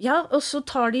speed. Ja, og så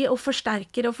tar de og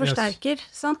forsterker,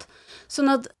 sant?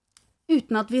 Sånn at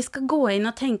uten at vi skal gå inn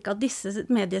og tenke at disse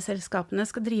medieselskapene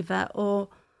skal drive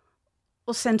og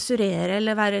sensurere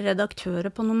eller være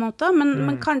redaktører på noen måte,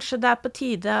 men kanskje det på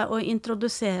tide å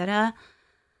introdusere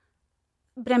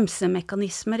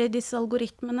bremsemekanismer i disse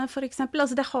algoritmene, for eksempel.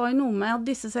 Altså det har jo noe med at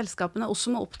disse selskapene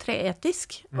også må opptre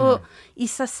etisk, og i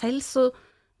seg selv så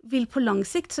vil på lang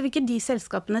sikt, så vil ikke de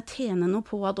selskapene tjene noe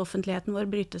på at offentligheten vår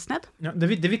brytes ned. Ja,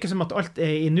 det virker som at alt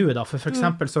i nuet da, for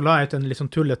eksempel så la jeg ut en litt sånn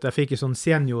tullet, jeg fikk en sånn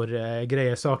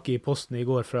senior-greie sak i posten i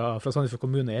går fra Sandefjord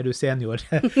kommune, du senior?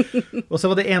 Og så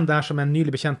var det en der som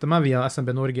nylig bekjente meg via SMB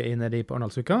Norge inne på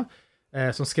Arendalsuka,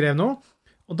 som skrev noe,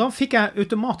 og da fikk jeg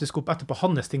automatisk opp etterpå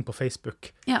hans ting på Facebook.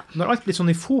 Ja. Når alt blir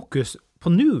sånn i fokus på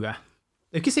nuet,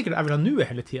 det ikke sikkert jeg vil ha nuet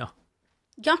hele tiden.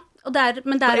 Ja, og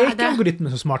men der det ikke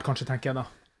algoritmen så smart, kanskje, tenker jeg da.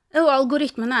 Jo,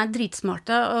 algoritmene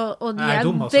dritsmarte, og de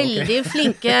dum, altså, veldig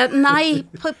flinke. Nei,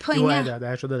 poenget... Jo,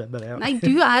 jeg skjønner det, bare, ja. Nei,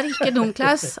 du ikke dum,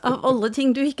 Klaus. Av alle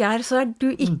ting du ikke så du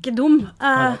ikke dum.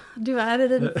 Du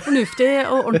en fornuftig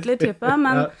og ordentlig type,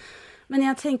 men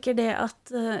jeg tenker det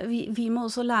at vi må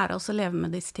også lære oss å leve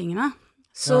med disse tingene.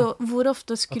 Så hvor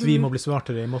ofte At vi må bli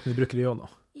smartere i måten vi bruker det i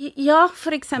nå. Ja,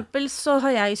 for eksempel så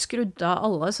har jeg skrudd av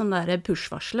alle sånne der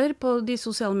push-varsler på de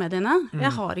sosiale mediene.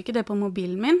 Jeg har ikke det på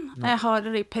mobilen min. Jeg har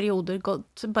i perioder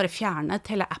bare fjernet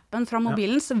hele appen fra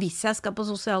mobilen, så hvis jeg skal på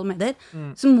sosiale medier,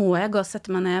 så må jeg gå og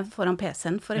sette meg ned foran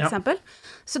PC-en, for eksempel.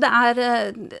 Så det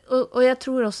og jeg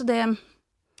tror også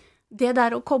det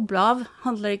der å koble av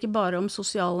handler ikke bare om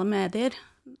sosiale medier,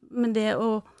 men det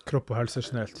å kropp og helse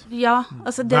generelt. Ja,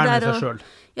 altså det der seg selv.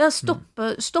 Ja,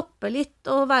 stoppe litt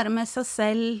og være med seg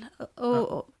selv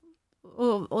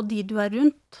og de du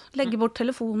rundt. Legge bort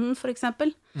telefonen, for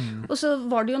eksempel. Og så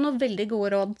var det jo noen veldig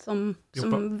gode råd som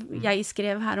jeg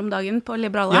skrev her om dagen på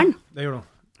Liberaleren. Ja, det gjør det.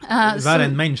 Være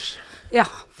en mensch. Ja,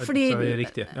 fordi så det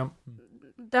riktig, ja.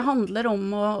 Det handler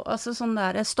om å sånn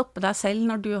der, stoppe deg selv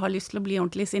når du har lyst til å bli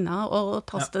ordentlig sinna, og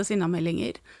taste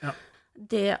sinnameldinger. Ja.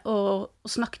 Det å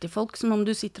snakke til folk som om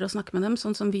du sitter og snakker med dem,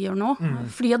 sånn som vi gjør nå.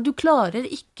 Fordi at du klarer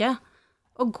ikke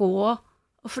å gå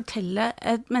og fortelle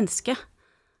et menneske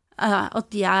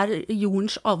at de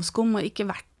jordens avskum og ikke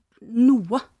verdt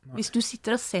noe. Hvis du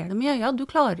sitter og ser dem i øya, du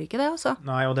klarer ikke det, altså.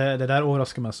 Nei, og det der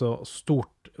overrasker meg så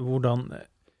stort, hvordan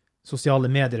sosiale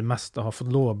medier mest har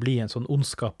fått lov å bli en sånn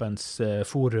ondskapens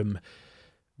forum,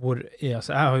 hvor jeg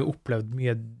har jo opplevd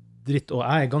mye dritt, og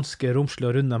jeg ganske romslig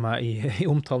og rund av meg i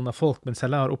omtalen av folk, men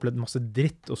selv jeg har opplevd masse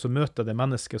dritt, og så møter jeg det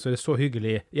mennesket, så det så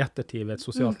hyggelig i ettertid ved et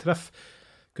sosialt treff.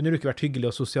 Kunne det ikke vært hyggelig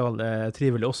og sosialt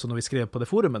trivelig også når vi skrev på det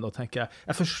forumet, da tenker jeg.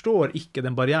 Jeg forstår ikke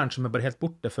den barrieren som bare helt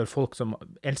borte for folk som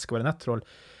elsker å være nettroll.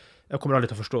 Jeg kommer aldri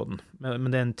til å forstå den,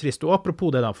 men det en trist. Og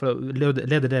apropos det da, for å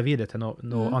lede det videre til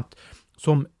noe annet,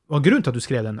 som var grunnen til at du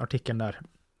skrev den artikkelen der,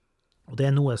 og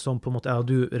det noe som på en måte jeg og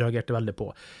du reagerte veldig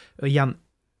på. Og igjen,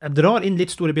 jeg drar inn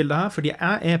litt store bilder her, fordi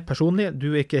jeg personlig,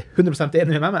 du ikke 100%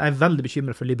 enig med meg, men jeg veldig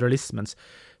bekymret for liberalismens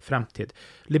fremtid.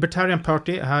 Libertarian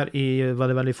Party her var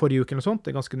det vel i forrige uke eller sånt,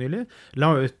 det ganske nylig,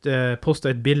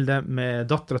 postet et bilde med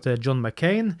datteren til John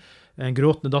McCain, en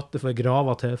gråtende datter for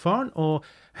grava til faren, og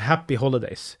Happy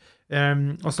Holidays.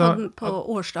 På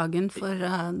årsdagen for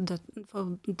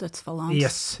dødsfallet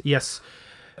hans. Yes.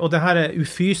 Og det her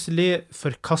ufyselig,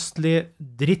 forkastelig,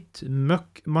 dritt,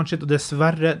 møkk, og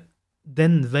dessverre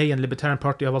den veien Libertarian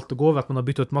Party har valgt å gå, ved at man har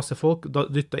byttet ut masse folk,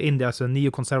 dyttet inn de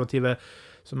nye-konservative,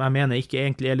 som jeg mener ikke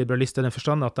egentlig liberalister i den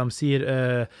forstand, at de sier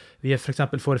vi for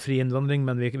eksempel for fri innvandring,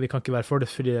 men vi kan ikke være for det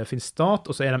fordi det finnes stat,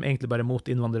 og så de egentlig bare mot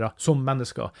innvandrere som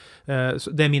mennesker. Så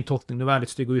det min tolkning, nå er jeg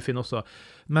litt stygg og ufin også.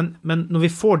 Men når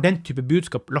vi får den type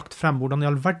budskap lagt frem, hvordan i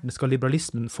all verden skal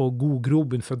liberalismen få god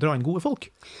grobunn for å dra inn gode folk?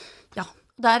 Ja,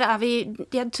 der vi,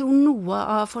 jeg tror noe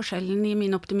av forskjellen i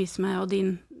min optimisme og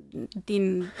din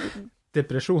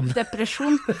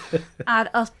depresjon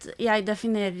at jeg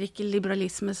definerer ikke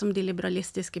liberalisme som de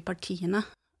liberalistiske partiene.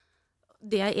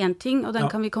 Det en ting, og den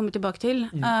kan vi komme tilbake til.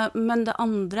 Men det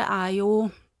andre jo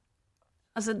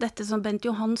altså dette som Bent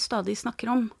Johan stadig snakker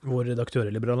om. Vår redaktør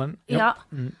i Liberalen. Ja,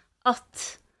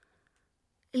 at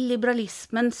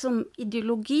liberalismen som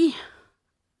ideologi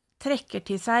trekker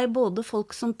til seg både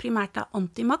folk som primært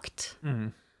antimakt,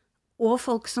 og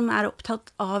folk som opptatt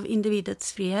av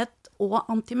individets frihet og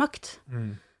antimakt.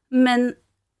 Men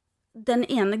den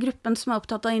ene gruppen som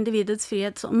opptatt av individets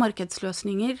frihet og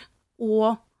markedsløsninger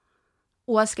og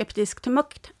skeptisk til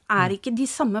makt, ikke de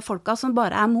samme folka som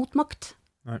bare mot makt.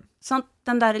 Sånn,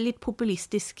 den der litt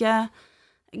populistiske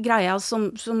greia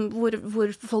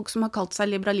hvor folk som har kalt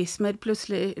seg liberalister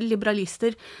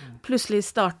plutselig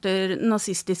starter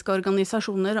nazistiske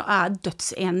organisasjoner og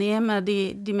dødsenige med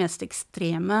de mest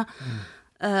ekstreme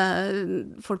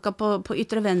folka på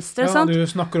ytre venstre. Ja, sant? Du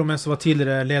snakker om en som var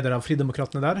tidligere leder av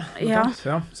Fridemokratene der. Ja.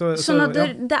 Sånn at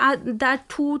det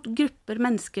to grupper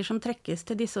mennesker som trekkes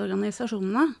til disse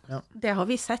organisasjonene. Ja. Det har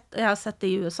vi sett. Jeg har sett det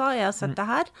i USA, jeg har sett det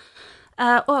her.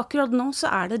 Og akkurat nå så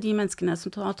det de menneskene som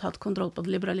har tatt kontroll på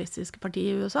det liberalistiske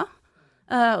partiet i USA.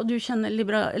 Og du kjenner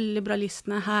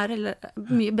liberalistene her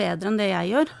mye bedre enn det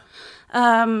jeg gjør.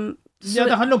 Ja,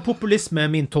 det handler om populisme,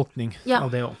 min tolkning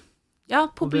av det også. Ja,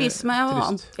 populisme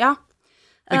og ja.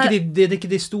 Det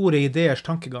ikke de store ideers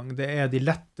tankegang, det de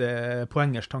lette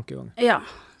poengers tankegang. Ja,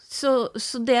 så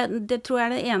det tror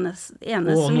jeg det ene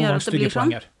som gjør at det blir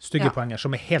sånn. Stygge poenger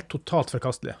som helt totalt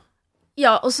forkastelige.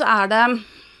 Ja, og så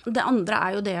det andre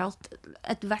jo det at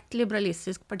et hvert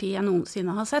liberalistisk parti jeg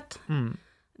noensinne har sett,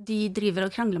 de driver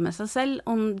og krangler med seg selv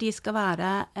om de skal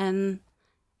være en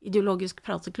ideologisk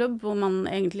prateklubb hvor man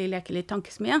egentlig leker litt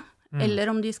tankesmie,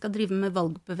 eller om de skal drive med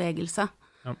valgbevegelse.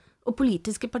 Ja. Og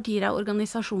politiske partier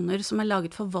organisasjoner som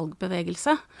laget for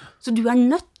valgbevegelse. Så du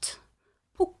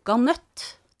pukka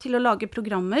nødt til å lage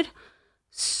programmer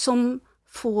som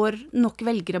får nok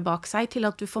velgere bak seg til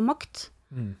at du får makt.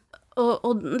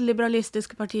 Og det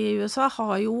liberalistiske partiet i USA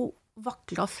har jo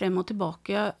vaklet frem og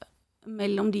tilbake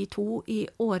mellom de to i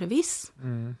årevis.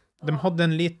 De hadde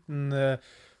en liten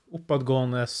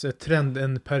oppadgående trend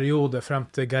en periode frem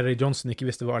til Gary Johnson ikke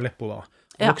visste hva Aleppo var.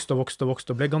 Vokste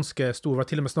og ble ganske stor. Det var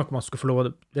til og med snakk om at han skulle få lov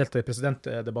å delta i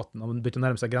presidentdebatten, og han begynte å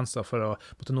nærme seg grenser for å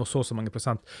måtte nå så mange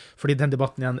prosent. Fordi den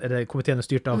debatten igjen, komiteen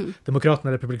styrt av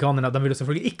demokratene og republikanerne, de ville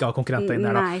selvfølgelig ikke ha konkurrenter inn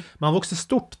der. Men han vokste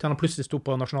stort til han plutselig stod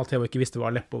på nasjonal TV og ikke visste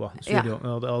hva Aleppo var.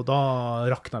 Og da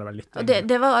rakna det vel litt.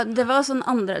 Det var sånn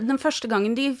andre. Den første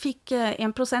gangen de fikk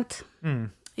 1%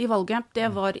 i valget, det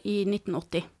var i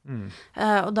 1980.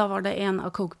 Og da var det en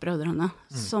av Koch-brødrene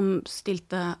som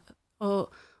stilte,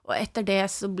 og etter det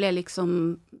så ble så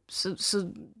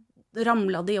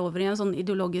ramlet de over i en sånn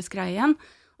ideologisk greie igjen,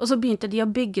 og så begynte de å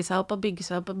bygge seg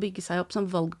opp som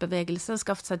valgbevegelse,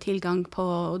 skaffet seg tilgang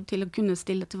til å kunne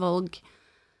stille til valg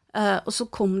Og så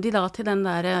kom de da til den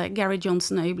der Gary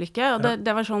Johnson-øyeblikket, og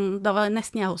det var sånn, da var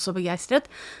nesten jeg også begeistret.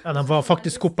 Ja, den var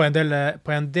faktisk opp på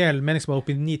en del meningsmål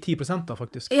opp i 9-10% da,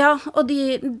 faktisk. Ja, og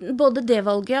både det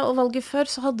valget og valget før,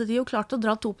 så hadde de jo klart å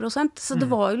dra 2%, så det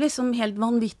var jo liksom helt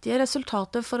vanvittige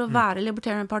resultater for å være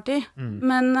Libertarian Party.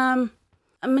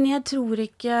 Men jeg tror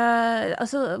ikke,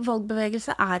 altså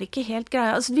valgbevegelse ikke helt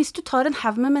greia. Altså hvis du tar en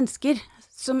haug med mennesker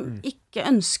som ikke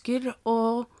ønsker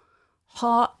å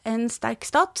ha en sterk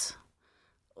stat,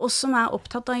 og som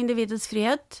opptatt av individets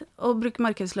frihet, og bruker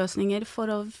markedsløsninger for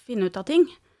å finne ut av ting.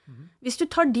 Hvis du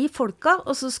tar de folka,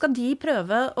 og så skal de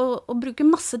prøve å bruke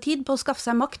masse tid på å skaffe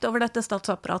seg makt over dette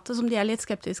statsapparatet, som de litt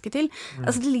skeptiske til,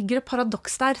 altså det ligger et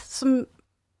paradoks der, som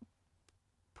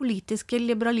politiske,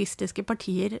 liberalistiske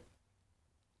partier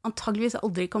antageligvis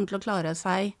aldri kommer til å klare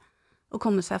seg å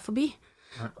komme seg forbi.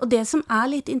 Og det som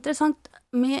litt interessant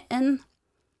med en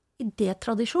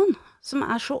idétradisjon, som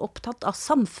så opptatt av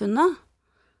samfunnet,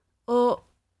 og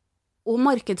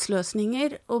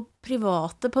markedsløsninger, og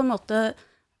private på en måte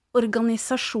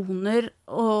organisasjoner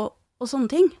og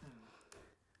sånne ting.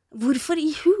 Hvorfor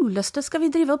i huleste skal vi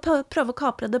drive og prøve å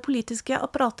kapre det politiske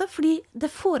apparatet? Fordi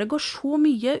det foregår så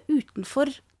mye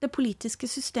utenfor det politiske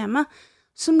systemet,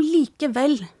 som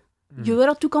likevel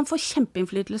gjør at du kan få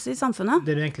kjempeinnflytelse i samfunnet.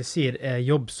 Det du egentlig sier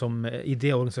jobb som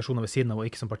idéorganisasjoner ved siden av, og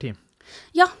ikke som parti.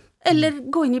 Ja, eller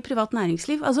gå inn i privat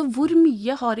næringsliv. Altså, hvor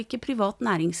mye har ikke privat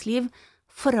næringsliv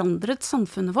forandret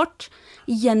samfunnet vårt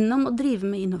gjennom å drive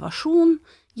med innovasjon,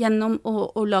 gjennom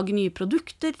å lage nye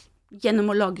produkter,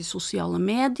 gjennom å lage sosiale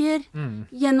medier,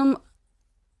 gjennom...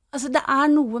 Altså, det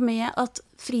noe med at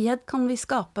frihet kan vi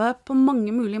skape på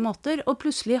mange mulige måter, og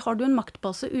plutselig har du en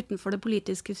maktbase utenfor det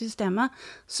politiske systemet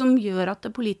som gjør at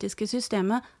det politiske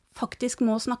systemet faktisk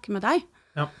må snakke med deg.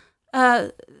 Ja.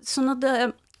 Sånn at det...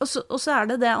 Og så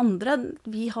det andre,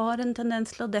 vi har en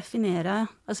tendens til å definere,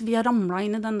 altså vi har ramlet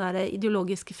inn i den der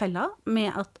ideologiske fella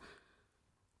med at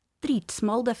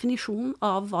dritsmal definisjon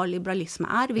av hva liberalisme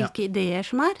hvilke ideer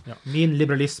som Ja. Min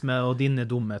liberalisme og din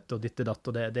dumhet og ditt datt,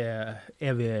 og det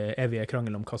evige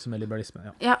krangel om hva som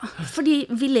liberalisme. Ja, fordi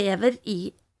vi lever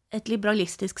i et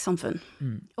liberalistisk samfunn.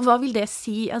 Og hva vil det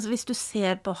si? Altså hvis du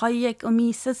ser på Hayek og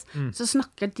Mises, så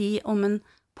snakker de om en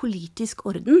politisk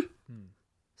orden,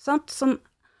 sant? Som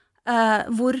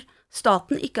hvor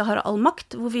staten ikke har all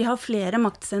makt, hvor vi har flere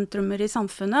maktsentrumer i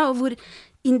samfunnet, og hvor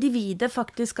individet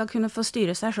faktisk skal kunne få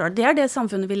styre seg selv. Det det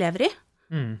samfunnet vi lever i.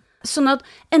 Sånn at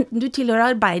enten du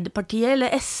tilhører Arbeiderpartiet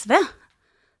eller SV,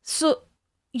 så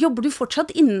jobber du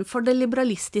fortsatt innenfor det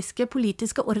liberalistiske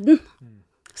politiske orden.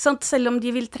 Sant? Selv om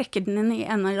de vil trekke den inn i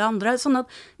en eller andre. Sånn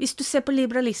at hvis du ser på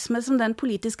liberalisme som den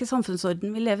politiske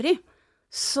samfunnsorden vi lever i,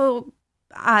 så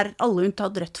alle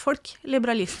unntatt rødt folk,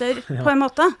 liberalister på en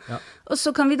måte. Ja. Og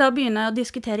så kan vi da begynne å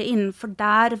diskutere innenfor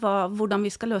der hvordan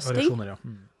vi skal løse ting. Ja.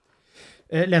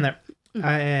 Lene,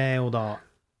 jeg jo da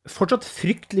fortsatt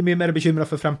fryktelig mye mer bekymret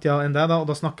for fremtiden enn deg da, og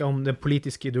da snakker jeg om det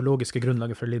politiske, ideologiske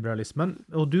grunnlaget for liberalismen.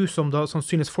 Og du som da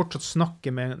sannsynligvis fortsatt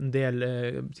snakker med en del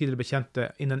tidligere bekjente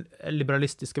innen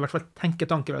liberalistiske, i hvert fall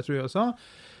tenketanker, jeg tror jeg sa.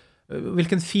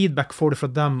 Hvilken feedback får du fra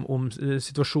dem om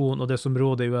situasjonen og det som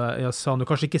råder i USA? Nå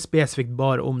kanskje ikke spesifikt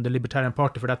bare om det Libertarian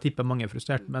Party, for det tipper mange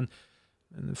frustrert, men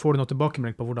får du noe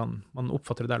tilbakemelding på hvordan man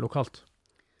oppfatter det der lokalt?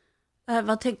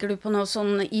 Hva tenker du på nå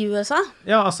sånn i USA?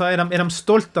 Ja, altså, er de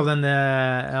stolt av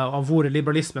av hvor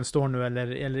liberalismen står nå,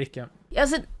 eller ikke? Ja,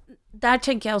 altså, der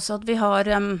tenker jeg også at vi har...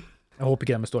 jeg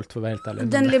håper ikke de stolt, for å være helt ærlig.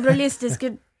 Den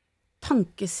liberalistiske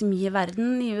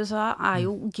tankesmieverden i USA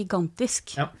jo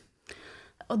gigantisk. Ja.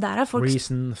 Og der folk...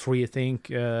 Reason, free think...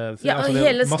 ja, altså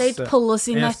hele State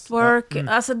Policy Network.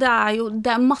 Altså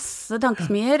det masse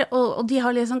tankesmier, og de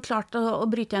har liksom klart å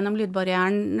bryte gjennom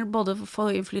lydbarrieren, både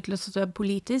for innflytelse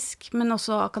politisk, men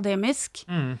også akademisk.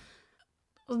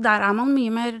 Og der man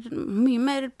mye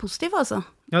mer positiv, altså.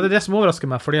 Ja, det det som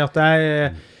overrasker meg, fordi at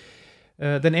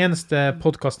den eneste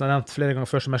podcasten jeg har nevnt flere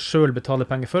ganger før som jeg selv betaler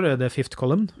penger for, det Fifth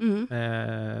Column,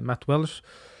 Matt Welch,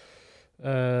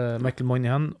 Michael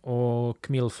Moynihan og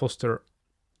Camille Foster.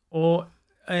 Og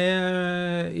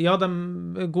ja, de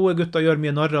gode gutta gjør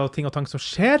mye narr av ting og tang som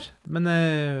skjer, men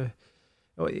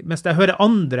mens jeg hører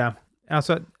andre,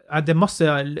 altså, det masse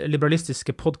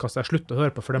liberalistiske podcaster jeg slutter å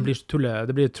høre på, for det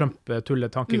blir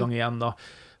Trump-tulle-tankegang igjen da.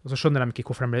 Og så skjønner de ikke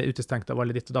hvorfor de ble utestengt av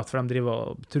alle ditt og datt, for de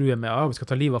driver og truer med, vi skal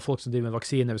ta livet av folk som driver med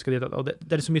vaksiner, og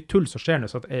det så mye tull som skjer nå,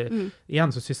 så at igjen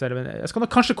så synes jeg skal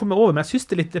nok kanskje komme over, men jeg synes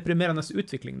det litt deprimerende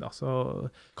utvikling da, så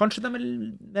kanskje de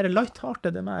mer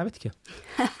light-hearted enn meg, jeg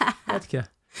vet ikke.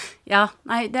 Ja,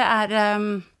 nei, det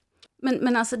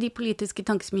men altså de politiske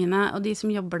tankesmiene, og de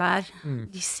som jobber der,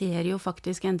 de ser jo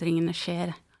faktisk endringene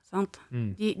skjer, sant?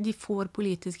 De får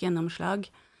politisk gjennomslag.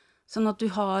 Sånn at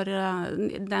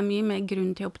det mye mer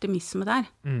grunn til optimisme der.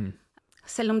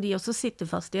 Selv om de også sitter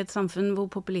fast i et samfunn hvor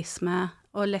populisme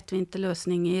og lettvinte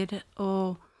løsninger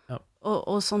og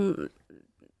sånn,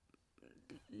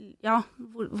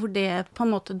 hvor det på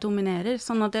en måte dominerer.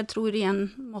 Sånn at jeg tror igjen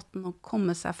måten å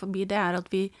komme seg forbi det at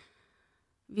vi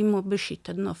må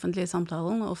beskytte den offentlige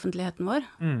samtalen og offentligheten vår,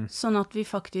 sånn at vi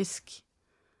faktisk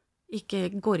ikke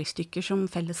går i stykker som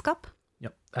fellesskap. Ja,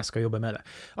 jeg skal jobbe med det.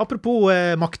 Apropos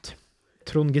makt.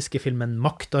 Trond Giske-filmen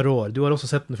Makta rår. Du har også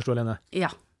sett den, forstår Lene? Ja.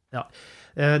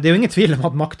 Det jo ingen tvil om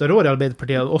at makta rår i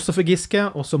Arbeiderpartiet, også for Giske,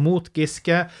 også mot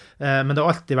Giske, men det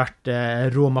har alltid vært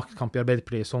rå maktkamp i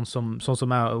Arbeiderpartiet, sånn som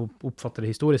jeg oppfatter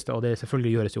det historisk, og det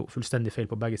selvfølgelig gjøres jo fullstendig feil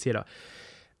på begge sider.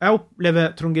 Jeg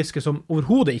opplever Trond Giske som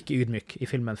overhodet ikke ydmyk i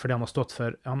filmen, fordi han har stått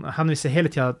for, han henviser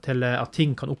hele tiden til at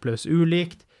ting kan oppleves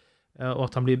ulikt, og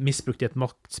at han blir misbrukt i et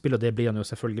maktspill, og det blir han jo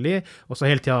selvfølgelig, og så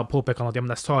hele tiden påpeker han at,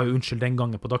 men jeg sa jo unnskyld den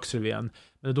gangen på Dagsrevyen,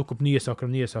 men det dukker opp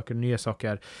nye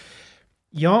saker.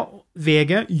 Ja,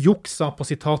 VG juksa på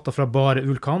sitater fra Bar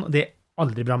Vulkan, det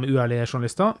aldri bra med uærlige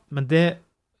journalister, men det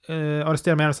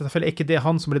arresterer meg selvfølgelig, ikke det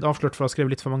han som ble avslørt for å ha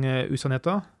skrevet litt for mange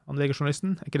usannheter, han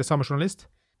VG-journalisten, ikke det samme journalist?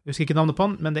 Jeg husker ikke navnet på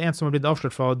han, men det en som har blitt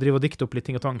avslørt for å drive og dikte opp litt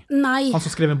ting og tang. Nei. Han som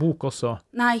skrev en bok også.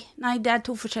 Nei, det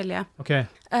 2 forskjellige. Ok.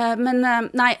 Men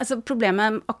altså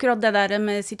problemet, akkurat det der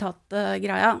med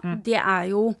sitatgreia, det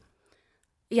jo,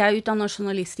 jeg utdannet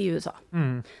journalist i USA.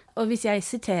 Og hvis jeg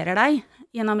siterer deg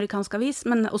i en amerikansk avis,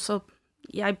 men også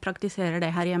jeg praktiserer det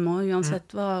her hjemme, og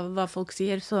uansett hva folk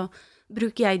sier, så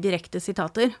bruker jeg direkte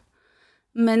sitater.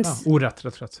 Mens, ordrett,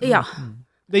 rett og slett. Ja.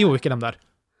 Det gjorde ikke dem der.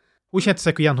 Hun kjente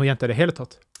seg ikke igjen, hun jente det hele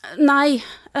tatt. Nei,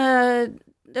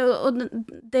 og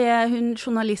det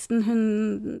journalisten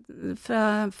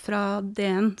fra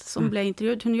DN som ble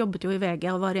intervjuet, hun jobbet jo i VG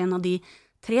og var en av de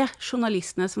 3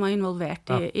 journalistene som var involvert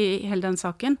i hele den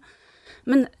saken.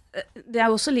 Men det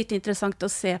også litt interessant å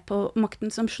se på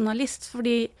makten som journalist,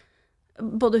 fordi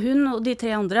både hun og de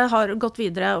 3 andre har gått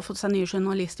videre og fått seg nye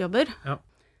journalistjobber. Ja.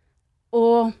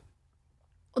 Og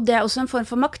det også en form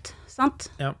for makt,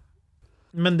 sant? Ja.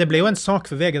 Men det ble jo en sak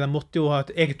for VG, de måtte jo ha et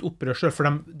eget opprør selv, for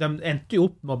de endte jo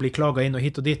opp med å bli klaget inn og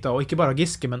hit og dit, og ikke bare av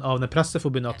Giske, men av det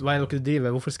presseforbundet, at hva dere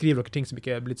driver, hvorfor skriver dere ting som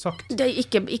ikke blitt sagt? Det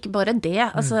ikke bare det,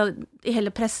 altså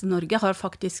hele Presse-Norge har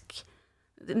faktisk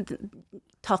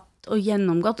tatt og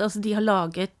gjennomgått, altså de har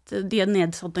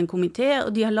nedsatt en komité,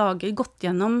 og de har gått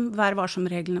gjennom hver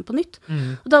varsom-reglene på nytt.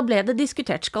 Og da ble det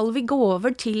diskutert, skal vi gå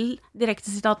over til direkte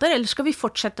sitater, eller skal vi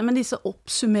fortsette med disse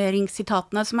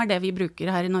oppsummeringssitatene, som det vi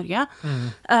bruker her i Norge?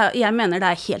 Jeg mener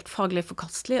det helt faglig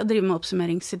forkastelig å drive med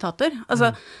oppsummeringssitater.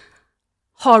 Altså,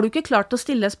 har du ikke klart å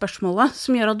stille spørsmålet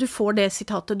som gjør at du får det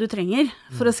sitatet du trenger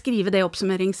for å skrive det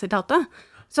oppsummeringssitatet,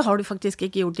 så har du faktisk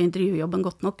ikke gjort intervjujobben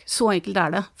godt nok. Så enkelt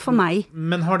det, for meg.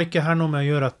 Men har det ikke her noe med å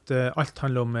gjøre at alt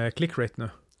handler om click-rate nå?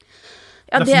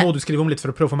 Ja, derfor må du skrive om litt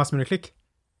for å prøve å få mest mulig klikk?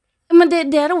 Men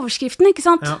det overskriften, ikke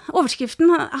sant? Ja.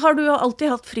 Overskriften har du jo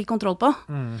alltid hatt fri kontroll på.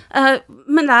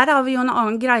 Men der har vi jo en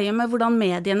annen greie med hvordan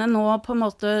mediene nå på en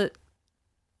måte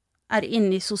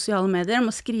inne i sosiale medier,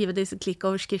 må skrive disse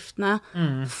klikkoverskriftene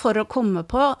for å komme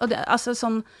på. Og det, altså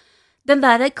sånn, den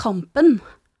der kampen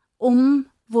om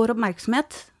vår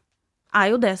oppmerksomhet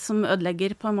jo det som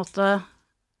ødelegger på en måte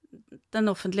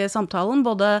den offentlige samtalen,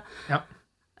 både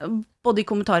i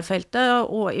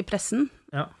kommentarfeltet og i pressen.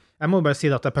 Ja. Jeg må bare si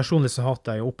at jeg personlig så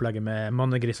hater jeg opplegget med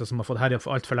mannegriser som har fått herje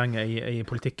alt for lenge i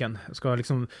politikken.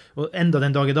 Liksom, og enda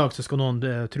den dag i dag så skal noen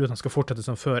tro at han skal fortsette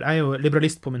som før. Jeg jo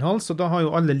liberalist på min hals, og da har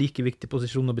jo alle like viktig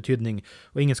posisjon og betydning,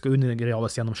 og ingen skal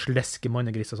undergraves gjennom sleske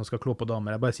mannegriser som skal klå på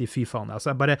damer. Jeg bare sier fy faen.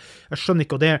 Altså, jeg skjønner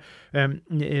ikke det,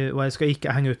 og jeg skal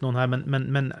ikke henge ut noen her,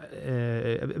 men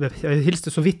jeg hilste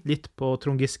så vidt litt på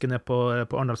Trond Giske ned på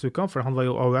Arendalsuka, for han var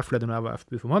jo AUF-leder når jeg var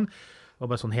FPU-formann,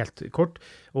 og bare sånn helt kort,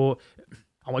 og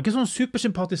han var ikke sånn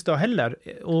supersympatisk da heller,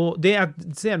 og det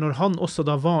jeg ser når han også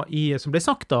da var som ble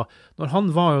sagt da, når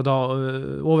han var jo da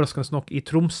overraskende nok i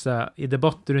Tromsø i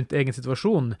debatt rundt egen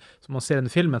situasjon, som man ser i den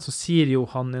filmen, så sier jo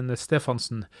han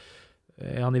Stefansen,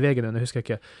 han i VG, jeg husker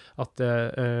ikke, at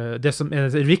det som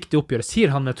et riktig oppgjør,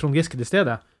 sier han med Trond Giske til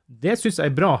stedet, det synes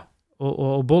jeg bra,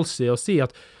 og ballsy å si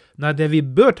at nei, det vi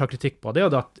bør ta kritikk på, det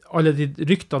jo da at alle de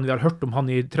ryktene vi har hørt om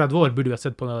han i 30 år, burde vi ha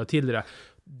sett på tidligere.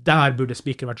 Der burde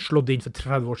spikeren vært slått inn for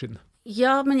 30 år siden.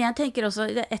 Ja, men jeg tenker også,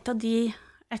 et av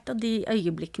de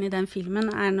øyeblikkene i den filmen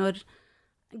når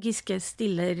Giske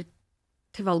stiller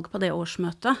til valg på det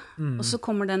årsmøtet, og så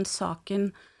kommer den saken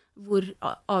hvor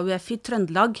AUF i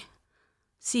Trøndelag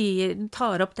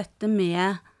tar opp dette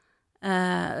med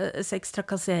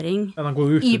sextrakassering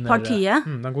i partiet.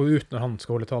 Den går ut når han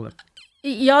skal holde tale.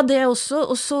 Ja, det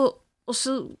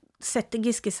også setter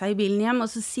Giske seg i bilen hjem, og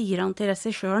så sier han til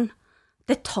regissøren,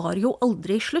 det tar jo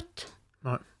aldri slutt.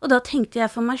 Nei. Og da tenkte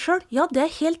jeg for meg selv, ja, det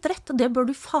er helt rett, og det bør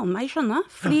du faen meg skjønne,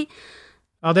 fordi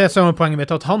Ja, det samme poenget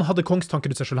mitt, at han hadde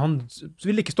kongstanker ut seg selv, han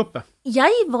ville ikke stoppe.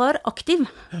 jeg var aktiv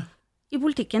i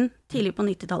politikken tidlig på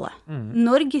 90-tallet,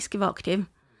 når Giske var aktiv.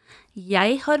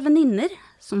 Jeg har venninner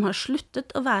som har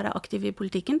sluttet å være aktive i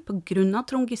politikken på grunn av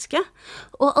Trond Giske,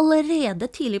 og allerede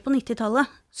tidlig på 90-tallet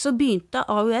så begynte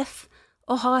AUF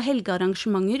å ha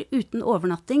helgearrangementer uten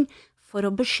overnatting for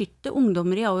å beskytte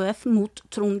ungdommer i AUF mot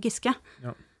Trond Giske.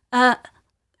 Ja.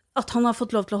 At han har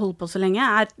fått lov til å holde på så lenge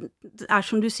er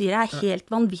som du sier, er helt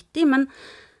vanvittig, men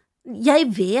jeg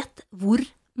vet hvor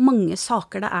mange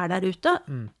saker det er der ute,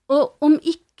 og om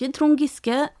ikke Trond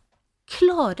Giske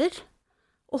klarer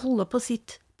å holde på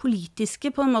sitt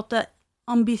politiske, på en måte,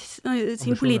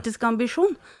 sin politiske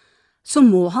ambisjon, så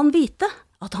må han vite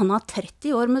at han har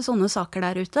 30 år med sånne saker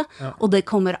der ute, og det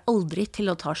kommer aldri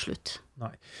til å ta slutt.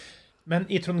 Nei. Men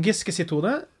i Trond Giske sitt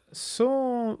hode, så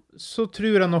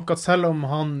tror jeg nok at selv om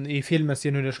han i filmen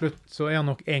sier når det er slutt, så er han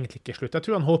nok egentlig ikke slutt. Jeg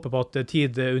tror han håper på at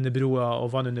tid under broa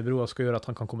og vann under broa skal gjøre at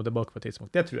han kan komme tilbake på et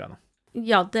tidspunkt. Det tror jeg nå.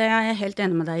 Ja, det er jeg helt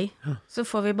enig med deg i. Så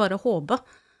får vi bare håpe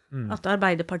at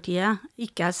Arbeiderpartiet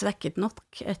ikke er svekket nok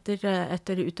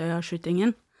etter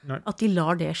Utøya-skytingen. At de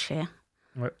lar det skje.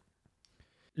 Nei.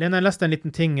 Lena, jeg leste en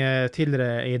liten ting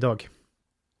tidligere i dag.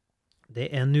 Det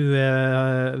er nå,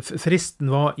 fristen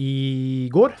var i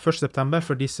går, 1. september,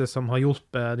 for disse som har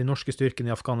hjulpet de norske styrkene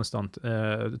i Afghanistan,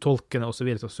 tolkene og så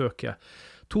videre til å søke.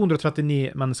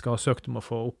 239 mennesker har søkt om å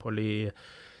få opphold i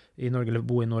Norge, eller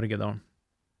bo i Norge da.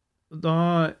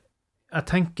 Jeg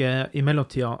tenker i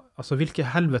mellomtida, altså hvilke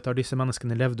helvete har disse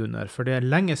menneskene levd under? For det er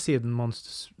lenge siden man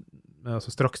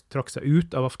straks trakk seg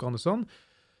ut av Afghanistan,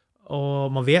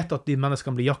 og man vet at de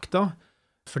menneskene blir jaktet,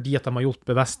 fordi at de har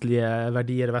hjulpet vestlige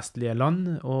verdier, vestlige land,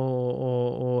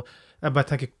 og jeg bare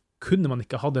tenker, kunne man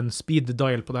ikke hatt en speed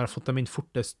dial på det her, fått dem inn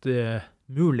fortest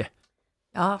mulig?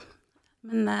 Ja,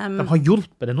 men de har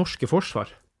hjulpet det norske forsvar,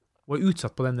 og er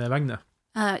utsatt på denne vegne.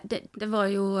 Det var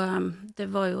jo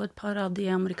et par av de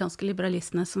amerikanske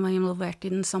liberalistene som var involvert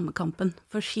i den samme kampen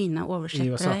for sine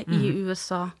oversettere i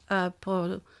USA på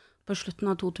slutten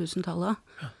av 2000-tallet.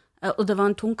 Og det var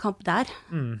en tung kamp der.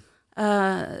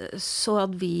 Så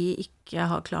at vi ikke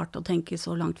har klart å tenke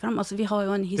så langt frem. Altså, vi har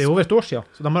jo en det er over et år siden,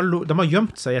 så de har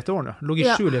gjemt seg i et år nå. Lå i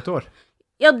skjul i et år.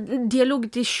 Ja, de har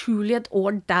ligget i skjul i et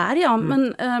år der, ja,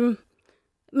 men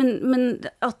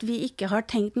at vi ikke har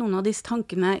tenkt noen av disse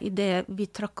tankene i det vi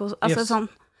trakk oss, altså sånn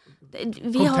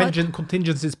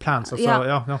contingencies plans, altså,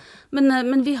 ja.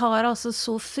 Men vi har altså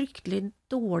så fryktelig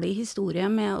dårlig historie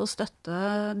med å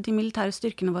støtte de militære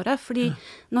styrkene våre, fordi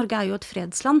Norge er jo et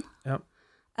fredsland.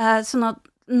 Sånn at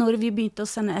når vi begynte å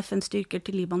sende FN-styrker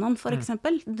til Libanon, for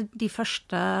eksempel, de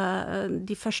første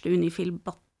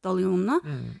UNIFIL-bataljonene,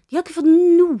 de har ikke fått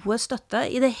noe støtte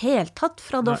i det hele tatt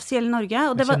fra det offisielle Norge.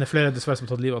 Og jeg kjenner flere dessverre som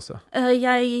har tatt livet også.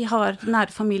 Jeg har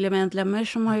nære familiemedlemmer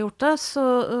som har gjort det,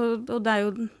 og det er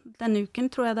jo denne uken,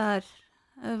 tror jeg det er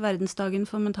verdensdagen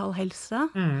for mental helse,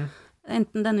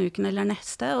 enten denne uken eller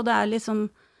neste, og det er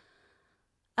liksom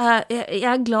jeg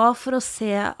er glad for å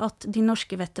se at de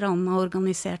norske veteranene har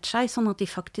organisert seg, sånn at de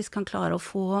faktisk kan klare å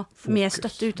få mer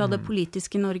støtte ut av det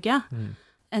politiske Norge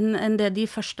enn det de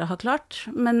første har klart.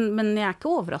 Men jeg er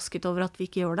ikke overrasket over at vi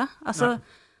ikke gjør det. Altså,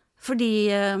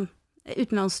 fordi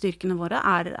utenlandsstyrkene våre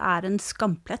er en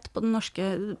skamplett på den norske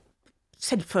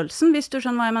selvfølelsen, hvis du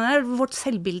skjønner hva jeg mener, vårt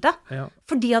selvbilde.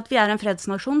 Fordi at vi er en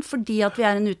fredsnasjon, fordi at vi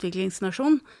er en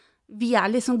utviklingsnasjon. Vi er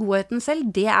liksom godheten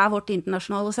selv, det er vårt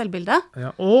internasjonale selvbilde.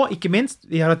 Ja, og ikke minst,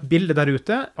 vi har et bilde der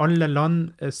ute, alle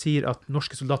land sier at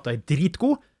norske soldater er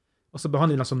dritgode, og så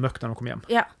behandler de dem som møkk når de kommer hjem.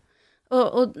 Ja,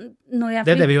 og når jeg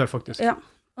det er det vi gjør faktisk. Ja,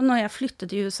 og når jeg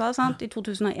flyttet til USA, sant, i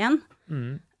 2001,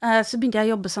 så begynte jeg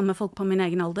å jobbe sammen med folk på min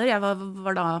egen alder. Jeg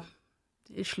var da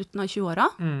i slutten av 20-åra.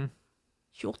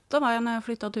 28 var jeg når jeg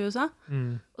flyttet til USA.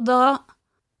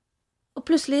 Og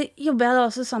plutselig jobber jeg da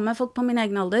også sammen med folk på min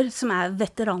egen alder, som er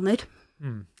veteraner.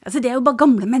 Altså, det er jo bare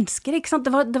gamle mennesker, ikke sant?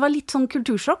 Det var litt sånn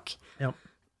kultursjokk. Ja.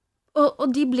 Og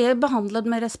de ble behandlet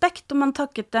med respekt, og man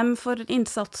takket dem for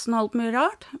innsatsen og alt mye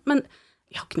rart. Men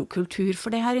vi har ikke noe kultur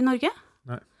for det her i Norge.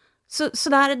 Nei. Så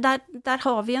der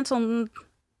har vi en sånn,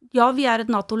 ja, vi er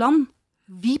et NATO-land.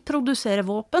 Vi produserer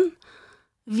våpen.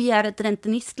 Vi er et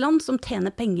rentenistland som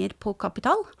tjener penger på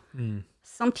kapital.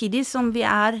 Samtidig som vi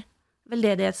er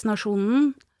veldedighetsnasjonen,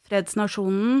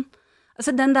 fredsnasjonen.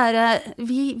 Altså den der,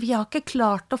 vi har ikke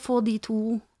klart å få de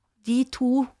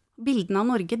to bildene av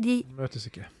Norge. De møtes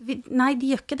ikke. Nei,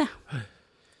 de gjør ikke det.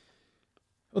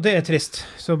 Og det trist,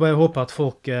 så bare håper at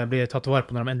folk blir tatt vare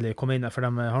på når de endelig kommer inn her, for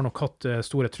de har nok hatt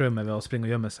store traumer ved å springe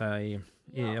og gjemme seg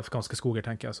i afghanske skoger,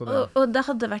 tenker jeg. Så og det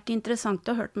hadde vært interessant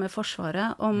å høre med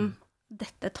Forsvaret om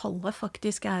dette tallet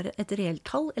faktisk et reelt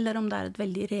tall, eller om det et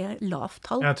veldig lavt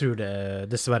tall. Jeg tror det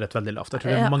dessverre et veldig lavt. Jeg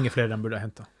tror det mange flere de burde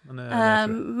hente.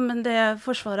 Men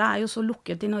Forsvaret jo så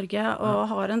lukket i Norge, og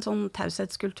har en sånn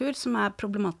taushetskultur som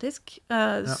problematisk.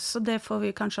 Så det får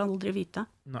vi kanskje aldri vite.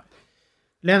 Nei.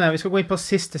 Lene, vi skal gå inn på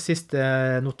siste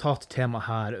notattema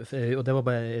her, og det var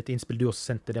bare et innspill du også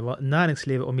sendte. Det var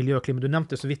næringsliv og miljøklima. Du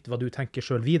nevnte så vidt hva du tenker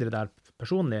selv videre der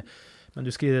personlig, men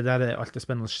du skriver der alt det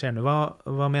spennende skjer nå.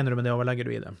 Hva mener du med det, og hva legger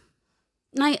du i det?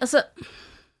 Nei, altså,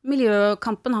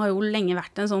 miljøkampen har jo lenge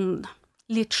vært en sånn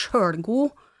litt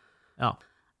selvgod,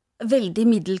 veldig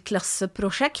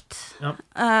middelklasseprosjekt,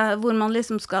 hvor man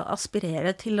liksom skal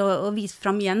aspirere til å vise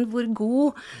frem igjen hvor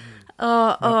god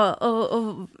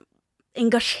og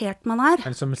engasjert man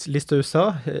Som Listhaug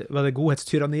sa, var det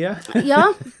godhetstyranniet? Ja,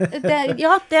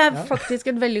 det faktisk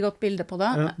et veldig godt bilde på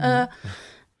det.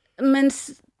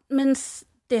 Mens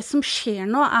det som skjer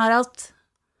nå at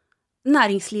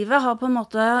næringslivet har på en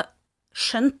måte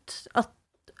skjønt at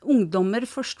ungdommer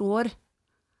forstår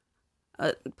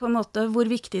på en måte hvor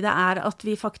viktig det at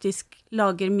vi faktisk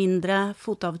lager mindre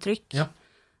fotavtrykk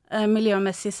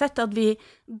miljømessig sett, at vi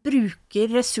bruker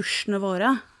ressursene våre,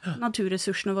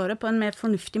 naturressursene våre, på en mer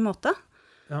fornuftig måte.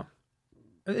 Ja.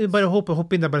 Jeg bare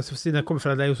hoppe inn der, bare siden jeg kommer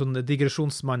fra, det jo sånn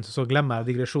digresjonsmann, så glemmer jeg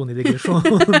digresjon i digresjon.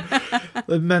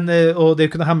 Og det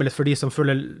ikke noe hemmelig for de som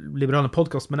følger liberale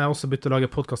podcast, men jeg har også begynt å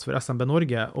lage podcast for SMB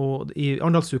Norge, og i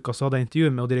Arendalsuka så hadde jeg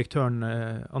intervju med direktøren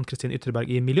Ann-Kristin Ytterberg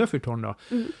i Miljøfyrtårn da.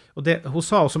 Og det hun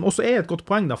sa, og som også et godt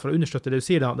poeng da, for å understøtte det du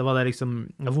sier da, det var det liksom,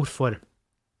 hvorfor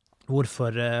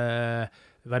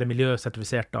være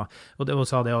miljøsertifisert da. Og det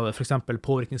sa det for eksempel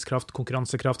påvirkningskraft,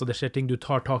 konkurransekraft, og det skjer ting, du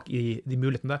tar tak i de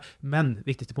mulighetene der. Men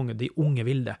viktigste punktet, de unge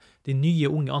vil det. De nye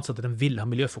unge ansatte, de vil ha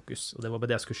miljøfokus, og det var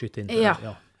bare det jeg skulle skyte inn.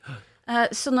 Ja.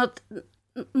 Sånn at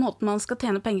måten man skal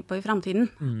tjene penger på i fremtiden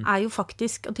jo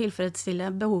faktisk å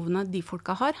tilfredsstille behovene de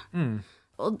folka har.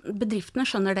 Og bedriftene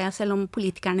skjønner det, selv om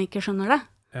politikerne ikke skjønner det.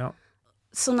 Ja.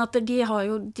 Sånn at de har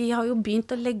jo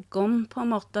begynt å legge om på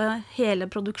en måte hele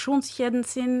produksjonskjeden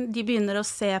sin. De begynner å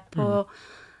se på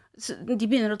de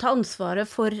begynner å ta ansvaret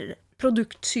for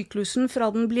produktsyklusen fra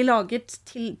den blir laget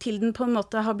til den på en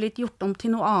måte har blitt gjort om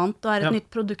til noe annet og et nytt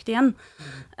produkt igjen.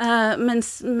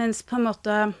 Mens på en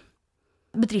måte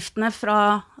bedriftene fra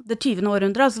det 20.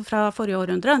 århundre, altså fra forrige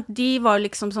århundre, de var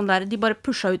liksom sånn der, de bare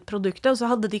pushet ut produktet, og så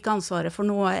hadde de ikke ansvaret for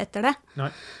noe etter det. Nei.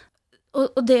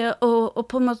 Og det å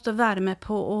på en måte være med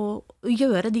på å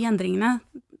gjøre de endringene,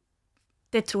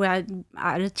 det tror jeg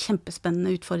et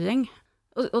kjempespennende utfordring.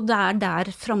 Og det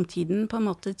der fremtiden på en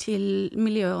måte til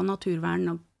miljø- og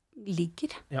naturvern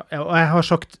ligger. Ja, og jeg har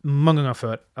sagt mange ganger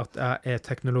før at jeg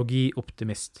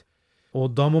teknologioptimist.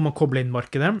 Og da må man koble inn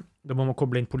markedet, da må man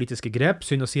koble inn politiske grep,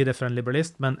 synd å si det for en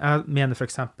liberalist, men jeg mener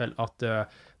for eksempel at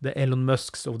det Elon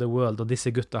Musks of the world og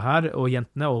disse gutta her, og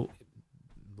jentene, og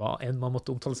hva enn man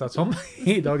måtte omtale seg som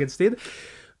i dagens tid,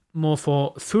 må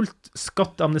få fullt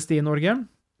skatteamnesti i Norge,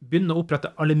 begynne å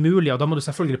opprette alle mulige, og da må du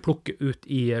selvfølgelig plukke ut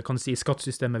i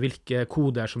skattesystemet hvilke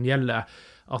koder som gjelder,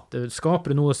 at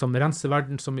skaper noe som renser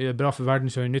verden, som er bra for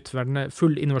verden, som gjør nytt for verden,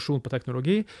 full innovasjon på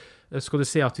teknologi, så skal du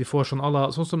se at vi får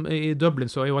sånn som i Dublin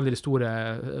så jo alle de store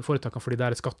foretakene fordi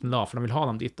der skatten lav, for de vil ha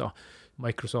dem dit da,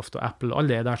 Microsoft og Apple,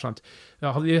 alle der, sant?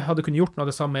 Ja, vi hadde kunnet gjort noe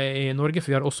av det samme i Norge,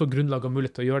 for vi har også grunnlag og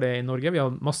mulighet til å gjøre det i Norge, vi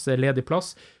har masse ledig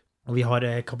plass, og vi har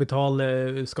kapital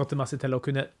skattemessig til å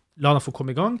kunne la dem få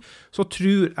komme i gang, så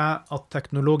tror jeg at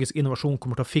teknologisk innovasjon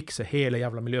kommer til å fikse hele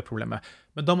jævla miljøproblemet.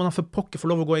 Men da må de for pokker få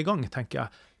lov å gå i gang, tenker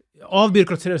jeg.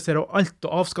 Avbyråkratisere og alt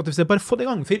og avskattelse, bare få det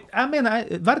i gang. For jeg mener,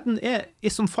 verden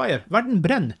is on fire. Verden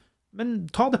brenner. Men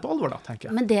ta det på alvor da,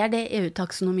 tenker jeg. Men det det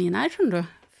EU-taksonomien skjønner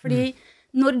du. Fordi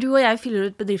når du og jeg fyller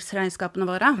ut bedriftsregnskapene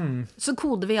våre, så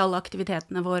koder vi alle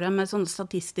aktivitetene våre med sånne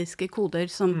statistiske koder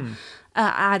som,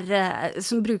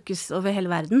 som brukes over hele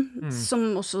verden,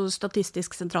 som også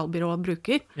Statistisk sentralbyrå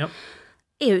bruker. Ja.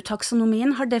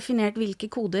 EU-taksonomien har definert hvilke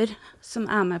koder som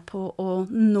med på å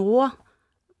nå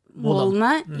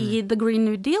målene i The Green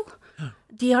New Deal.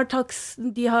 De har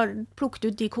plukket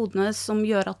ut de kodene som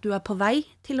gjør at du på vei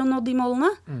til å nå de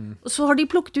målene, og så har de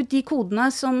plukket ut de kodene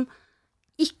som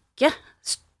ikke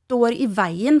står i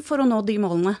veien for å nå de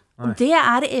målene. Og det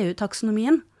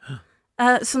EU-taksonomien.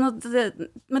 Sånn at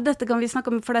men dette kan vi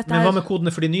snakke om, for dette Men hva med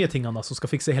kodene for de nye tingene da, som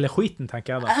skal fikse hele skiten,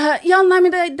 tenker jeg da? Ja, nei,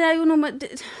 men det jo noe med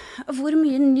hvor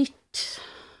mye nytt...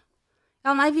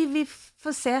 Ja, nei, vi Få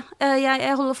se.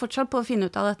 Jeg holder fortsatt på å finne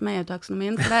ut av dette med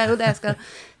EU-taksonomien, for det jo det jeg skal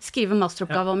skrive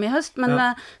masteroppgave om i høst, men,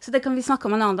 så det kan vi snakke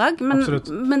om en annen dag.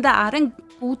 Men det en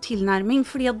god tilnærming,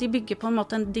 fordi at de bygger på en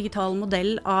måte en digital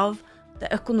modell av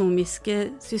det økonomiske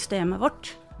systemet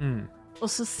vårt. Og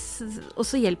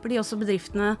så hjelper de også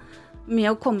bedriftene med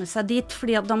å komme seg dit,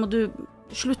 fordi at da må du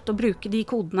slutte å bruke de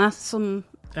kodene som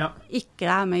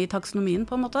ikke med i taksonomien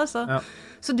på en måte.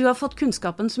 Så du har fått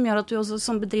kunnskapen som gjør at du også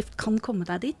som bedrift kan komme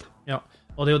deg dit. Ja,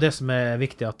 og det jo det som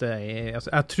viktig, at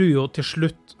jeg tror jo til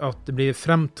slutt at det blir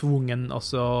fremtvungen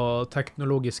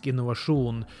teknologisk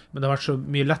innovasjon, men det har vært så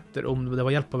mye lettere om det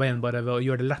var hjelp på veien bare ved å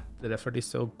gjøre det lettere for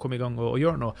disse å komme i gang og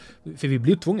gjøre noe, for vi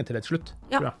blir jo tvunget til det til slutt,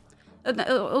 tror jeg.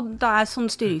 Og da sånn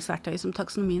styringsverktøy som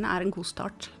taksonomien en god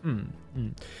start.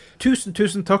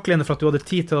 Tusen takk, Lene, for at du hadde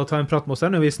tid til å ta en prat med oss her.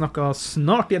 Nå har vi snakket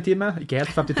snart i en time, ikke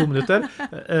helt 52 minutter.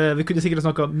 Vi kunne sikkert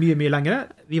snakket mye lengre.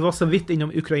 Vi var så vidt innom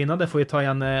Ukraina, det får vi ta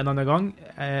igjen en annen gang.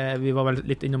 Vi var vel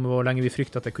litt innom hvor lenge vi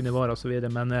fryktet at det kunne vare og så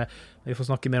videre, men vi får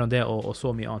snakke mer om det og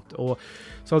så mye annet. Og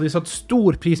så hadde vi satt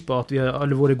stor pris på at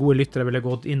alle våre gode lyttere ville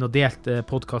gått inn og delt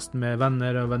podcasten med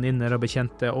venner og venninner og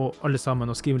bekjente og alle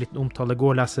sammen, og skrive en liten omtale.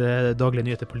 Gå og lese daglige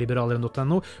nyheter på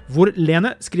liberaleren.no, hvor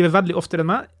Lene skriver veldig oftere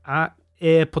enn meg.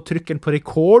 Jeg på trykken på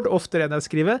rekord oftere enn jeg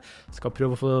skriver. Skal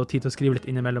prøve å få tid til å skrive litt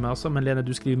innimellom meg også, men Lene,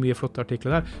 du skriver mye flotte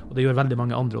artikler der, og det gjør veldig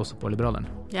mange andre også på Liberaleren.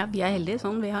 Ja, vi heldige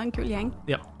sånn, vi har en kul gjeng.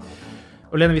 Ja.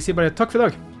 Og Lene, vi sier bare takk for i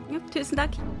dag. Ja, tusen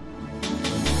takk.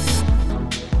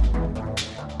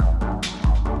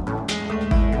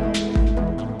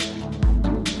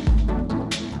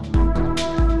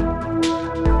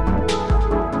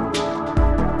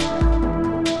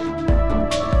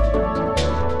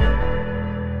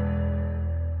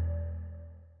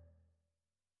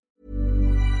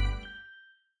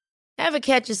 Ever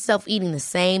catch yourself eating the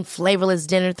same flavorless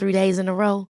dinner 3 days in a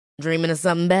row? Dreaming of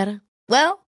something better?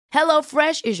 Well,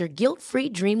 HelloFresh is your guilt-free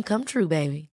dream come true,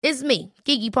 baby. It's me,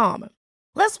 Keke Palmer.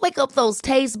 Let's wake up those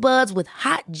taste buds with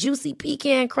hot, juicy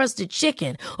pecan-crusted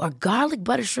chicken or garlic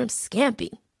butter shrimp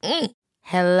scampi.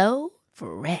 Hello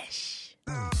Fresh.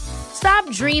 Stop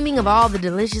dreaming of all the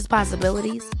delicious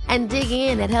possibilities and dig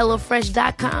in at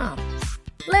HelloFresh.com.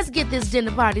 Let's get this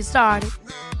dinner party started.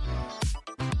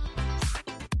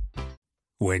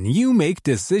 When you make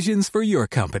decisions for your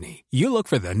company, you look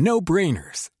for the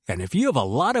no-brainers. And if you have a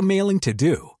lot of mailing to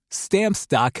do,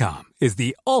 Stamps.com is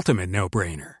the ultimate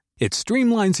no-brainer. It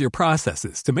streamlines your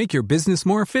processes to make your business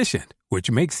more efficient, which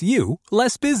makes you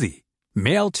less busy.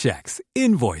 Mail checks,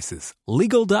 invoices,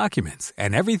 legal documents,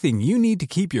 and everything you need to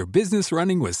keep your business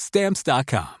running with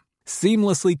Stamps.com.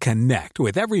 Seamlessly connect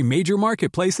with every major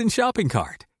marketplace and shopping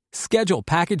cart. Schedule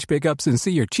package pickups and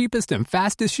see your cheapest and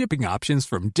fastest shipping options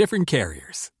from different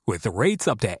carriers. With rates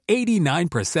up to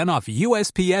 89% off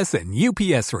USPS and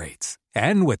UPS rates.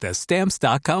 And with the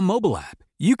Stamps.com mobile app,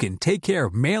 you can take care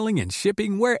of mailing and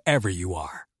shipping wherever you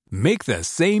are. Make the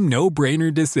same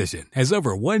no-brainer decision as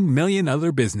over 1 million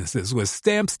other businesses with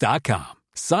Stamps.com.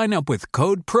 Sign up with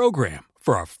code PROGRAM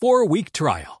for a 4-week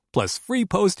trial, plus free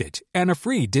postage and a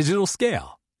free digital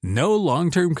scale. No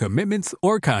long-term commitments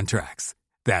or contracts.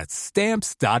 That's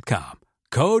Stamps.com.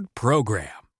 Code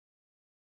PROGRAM.